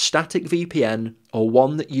creating a static VPN or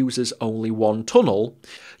one that uses only one tunnel,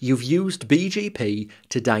 you've used BGP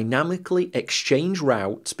to dynamically exchange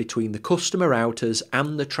routes between the customer routers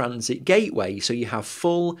and the transit gateway, so you have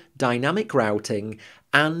full dynamic routing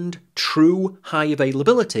and true high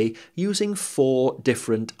availability using 4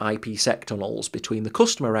 different IPSEC tunnels between the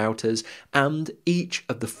customer routers and each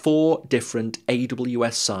of the 4 different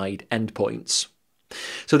AWS Side endpoints.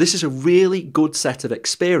 So this is a really good set of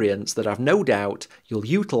experience that I've no doubt you'll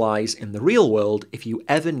utilize in the real world if you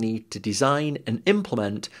ever need to design and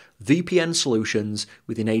implement VPN solutions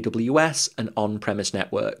within AWS and on-premise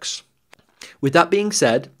networks. With that being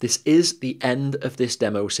said, this is the end of this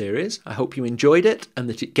demo series. I hope you enjoyed it and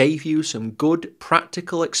that it gave you some good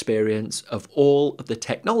practical experience of all of the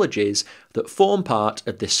technologies that form part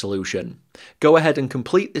of this solution. Go ahead and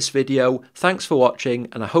complete this video. Thanks for watching,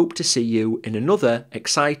 and I hope to see you in another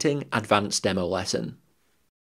exciting advanced demo lesson.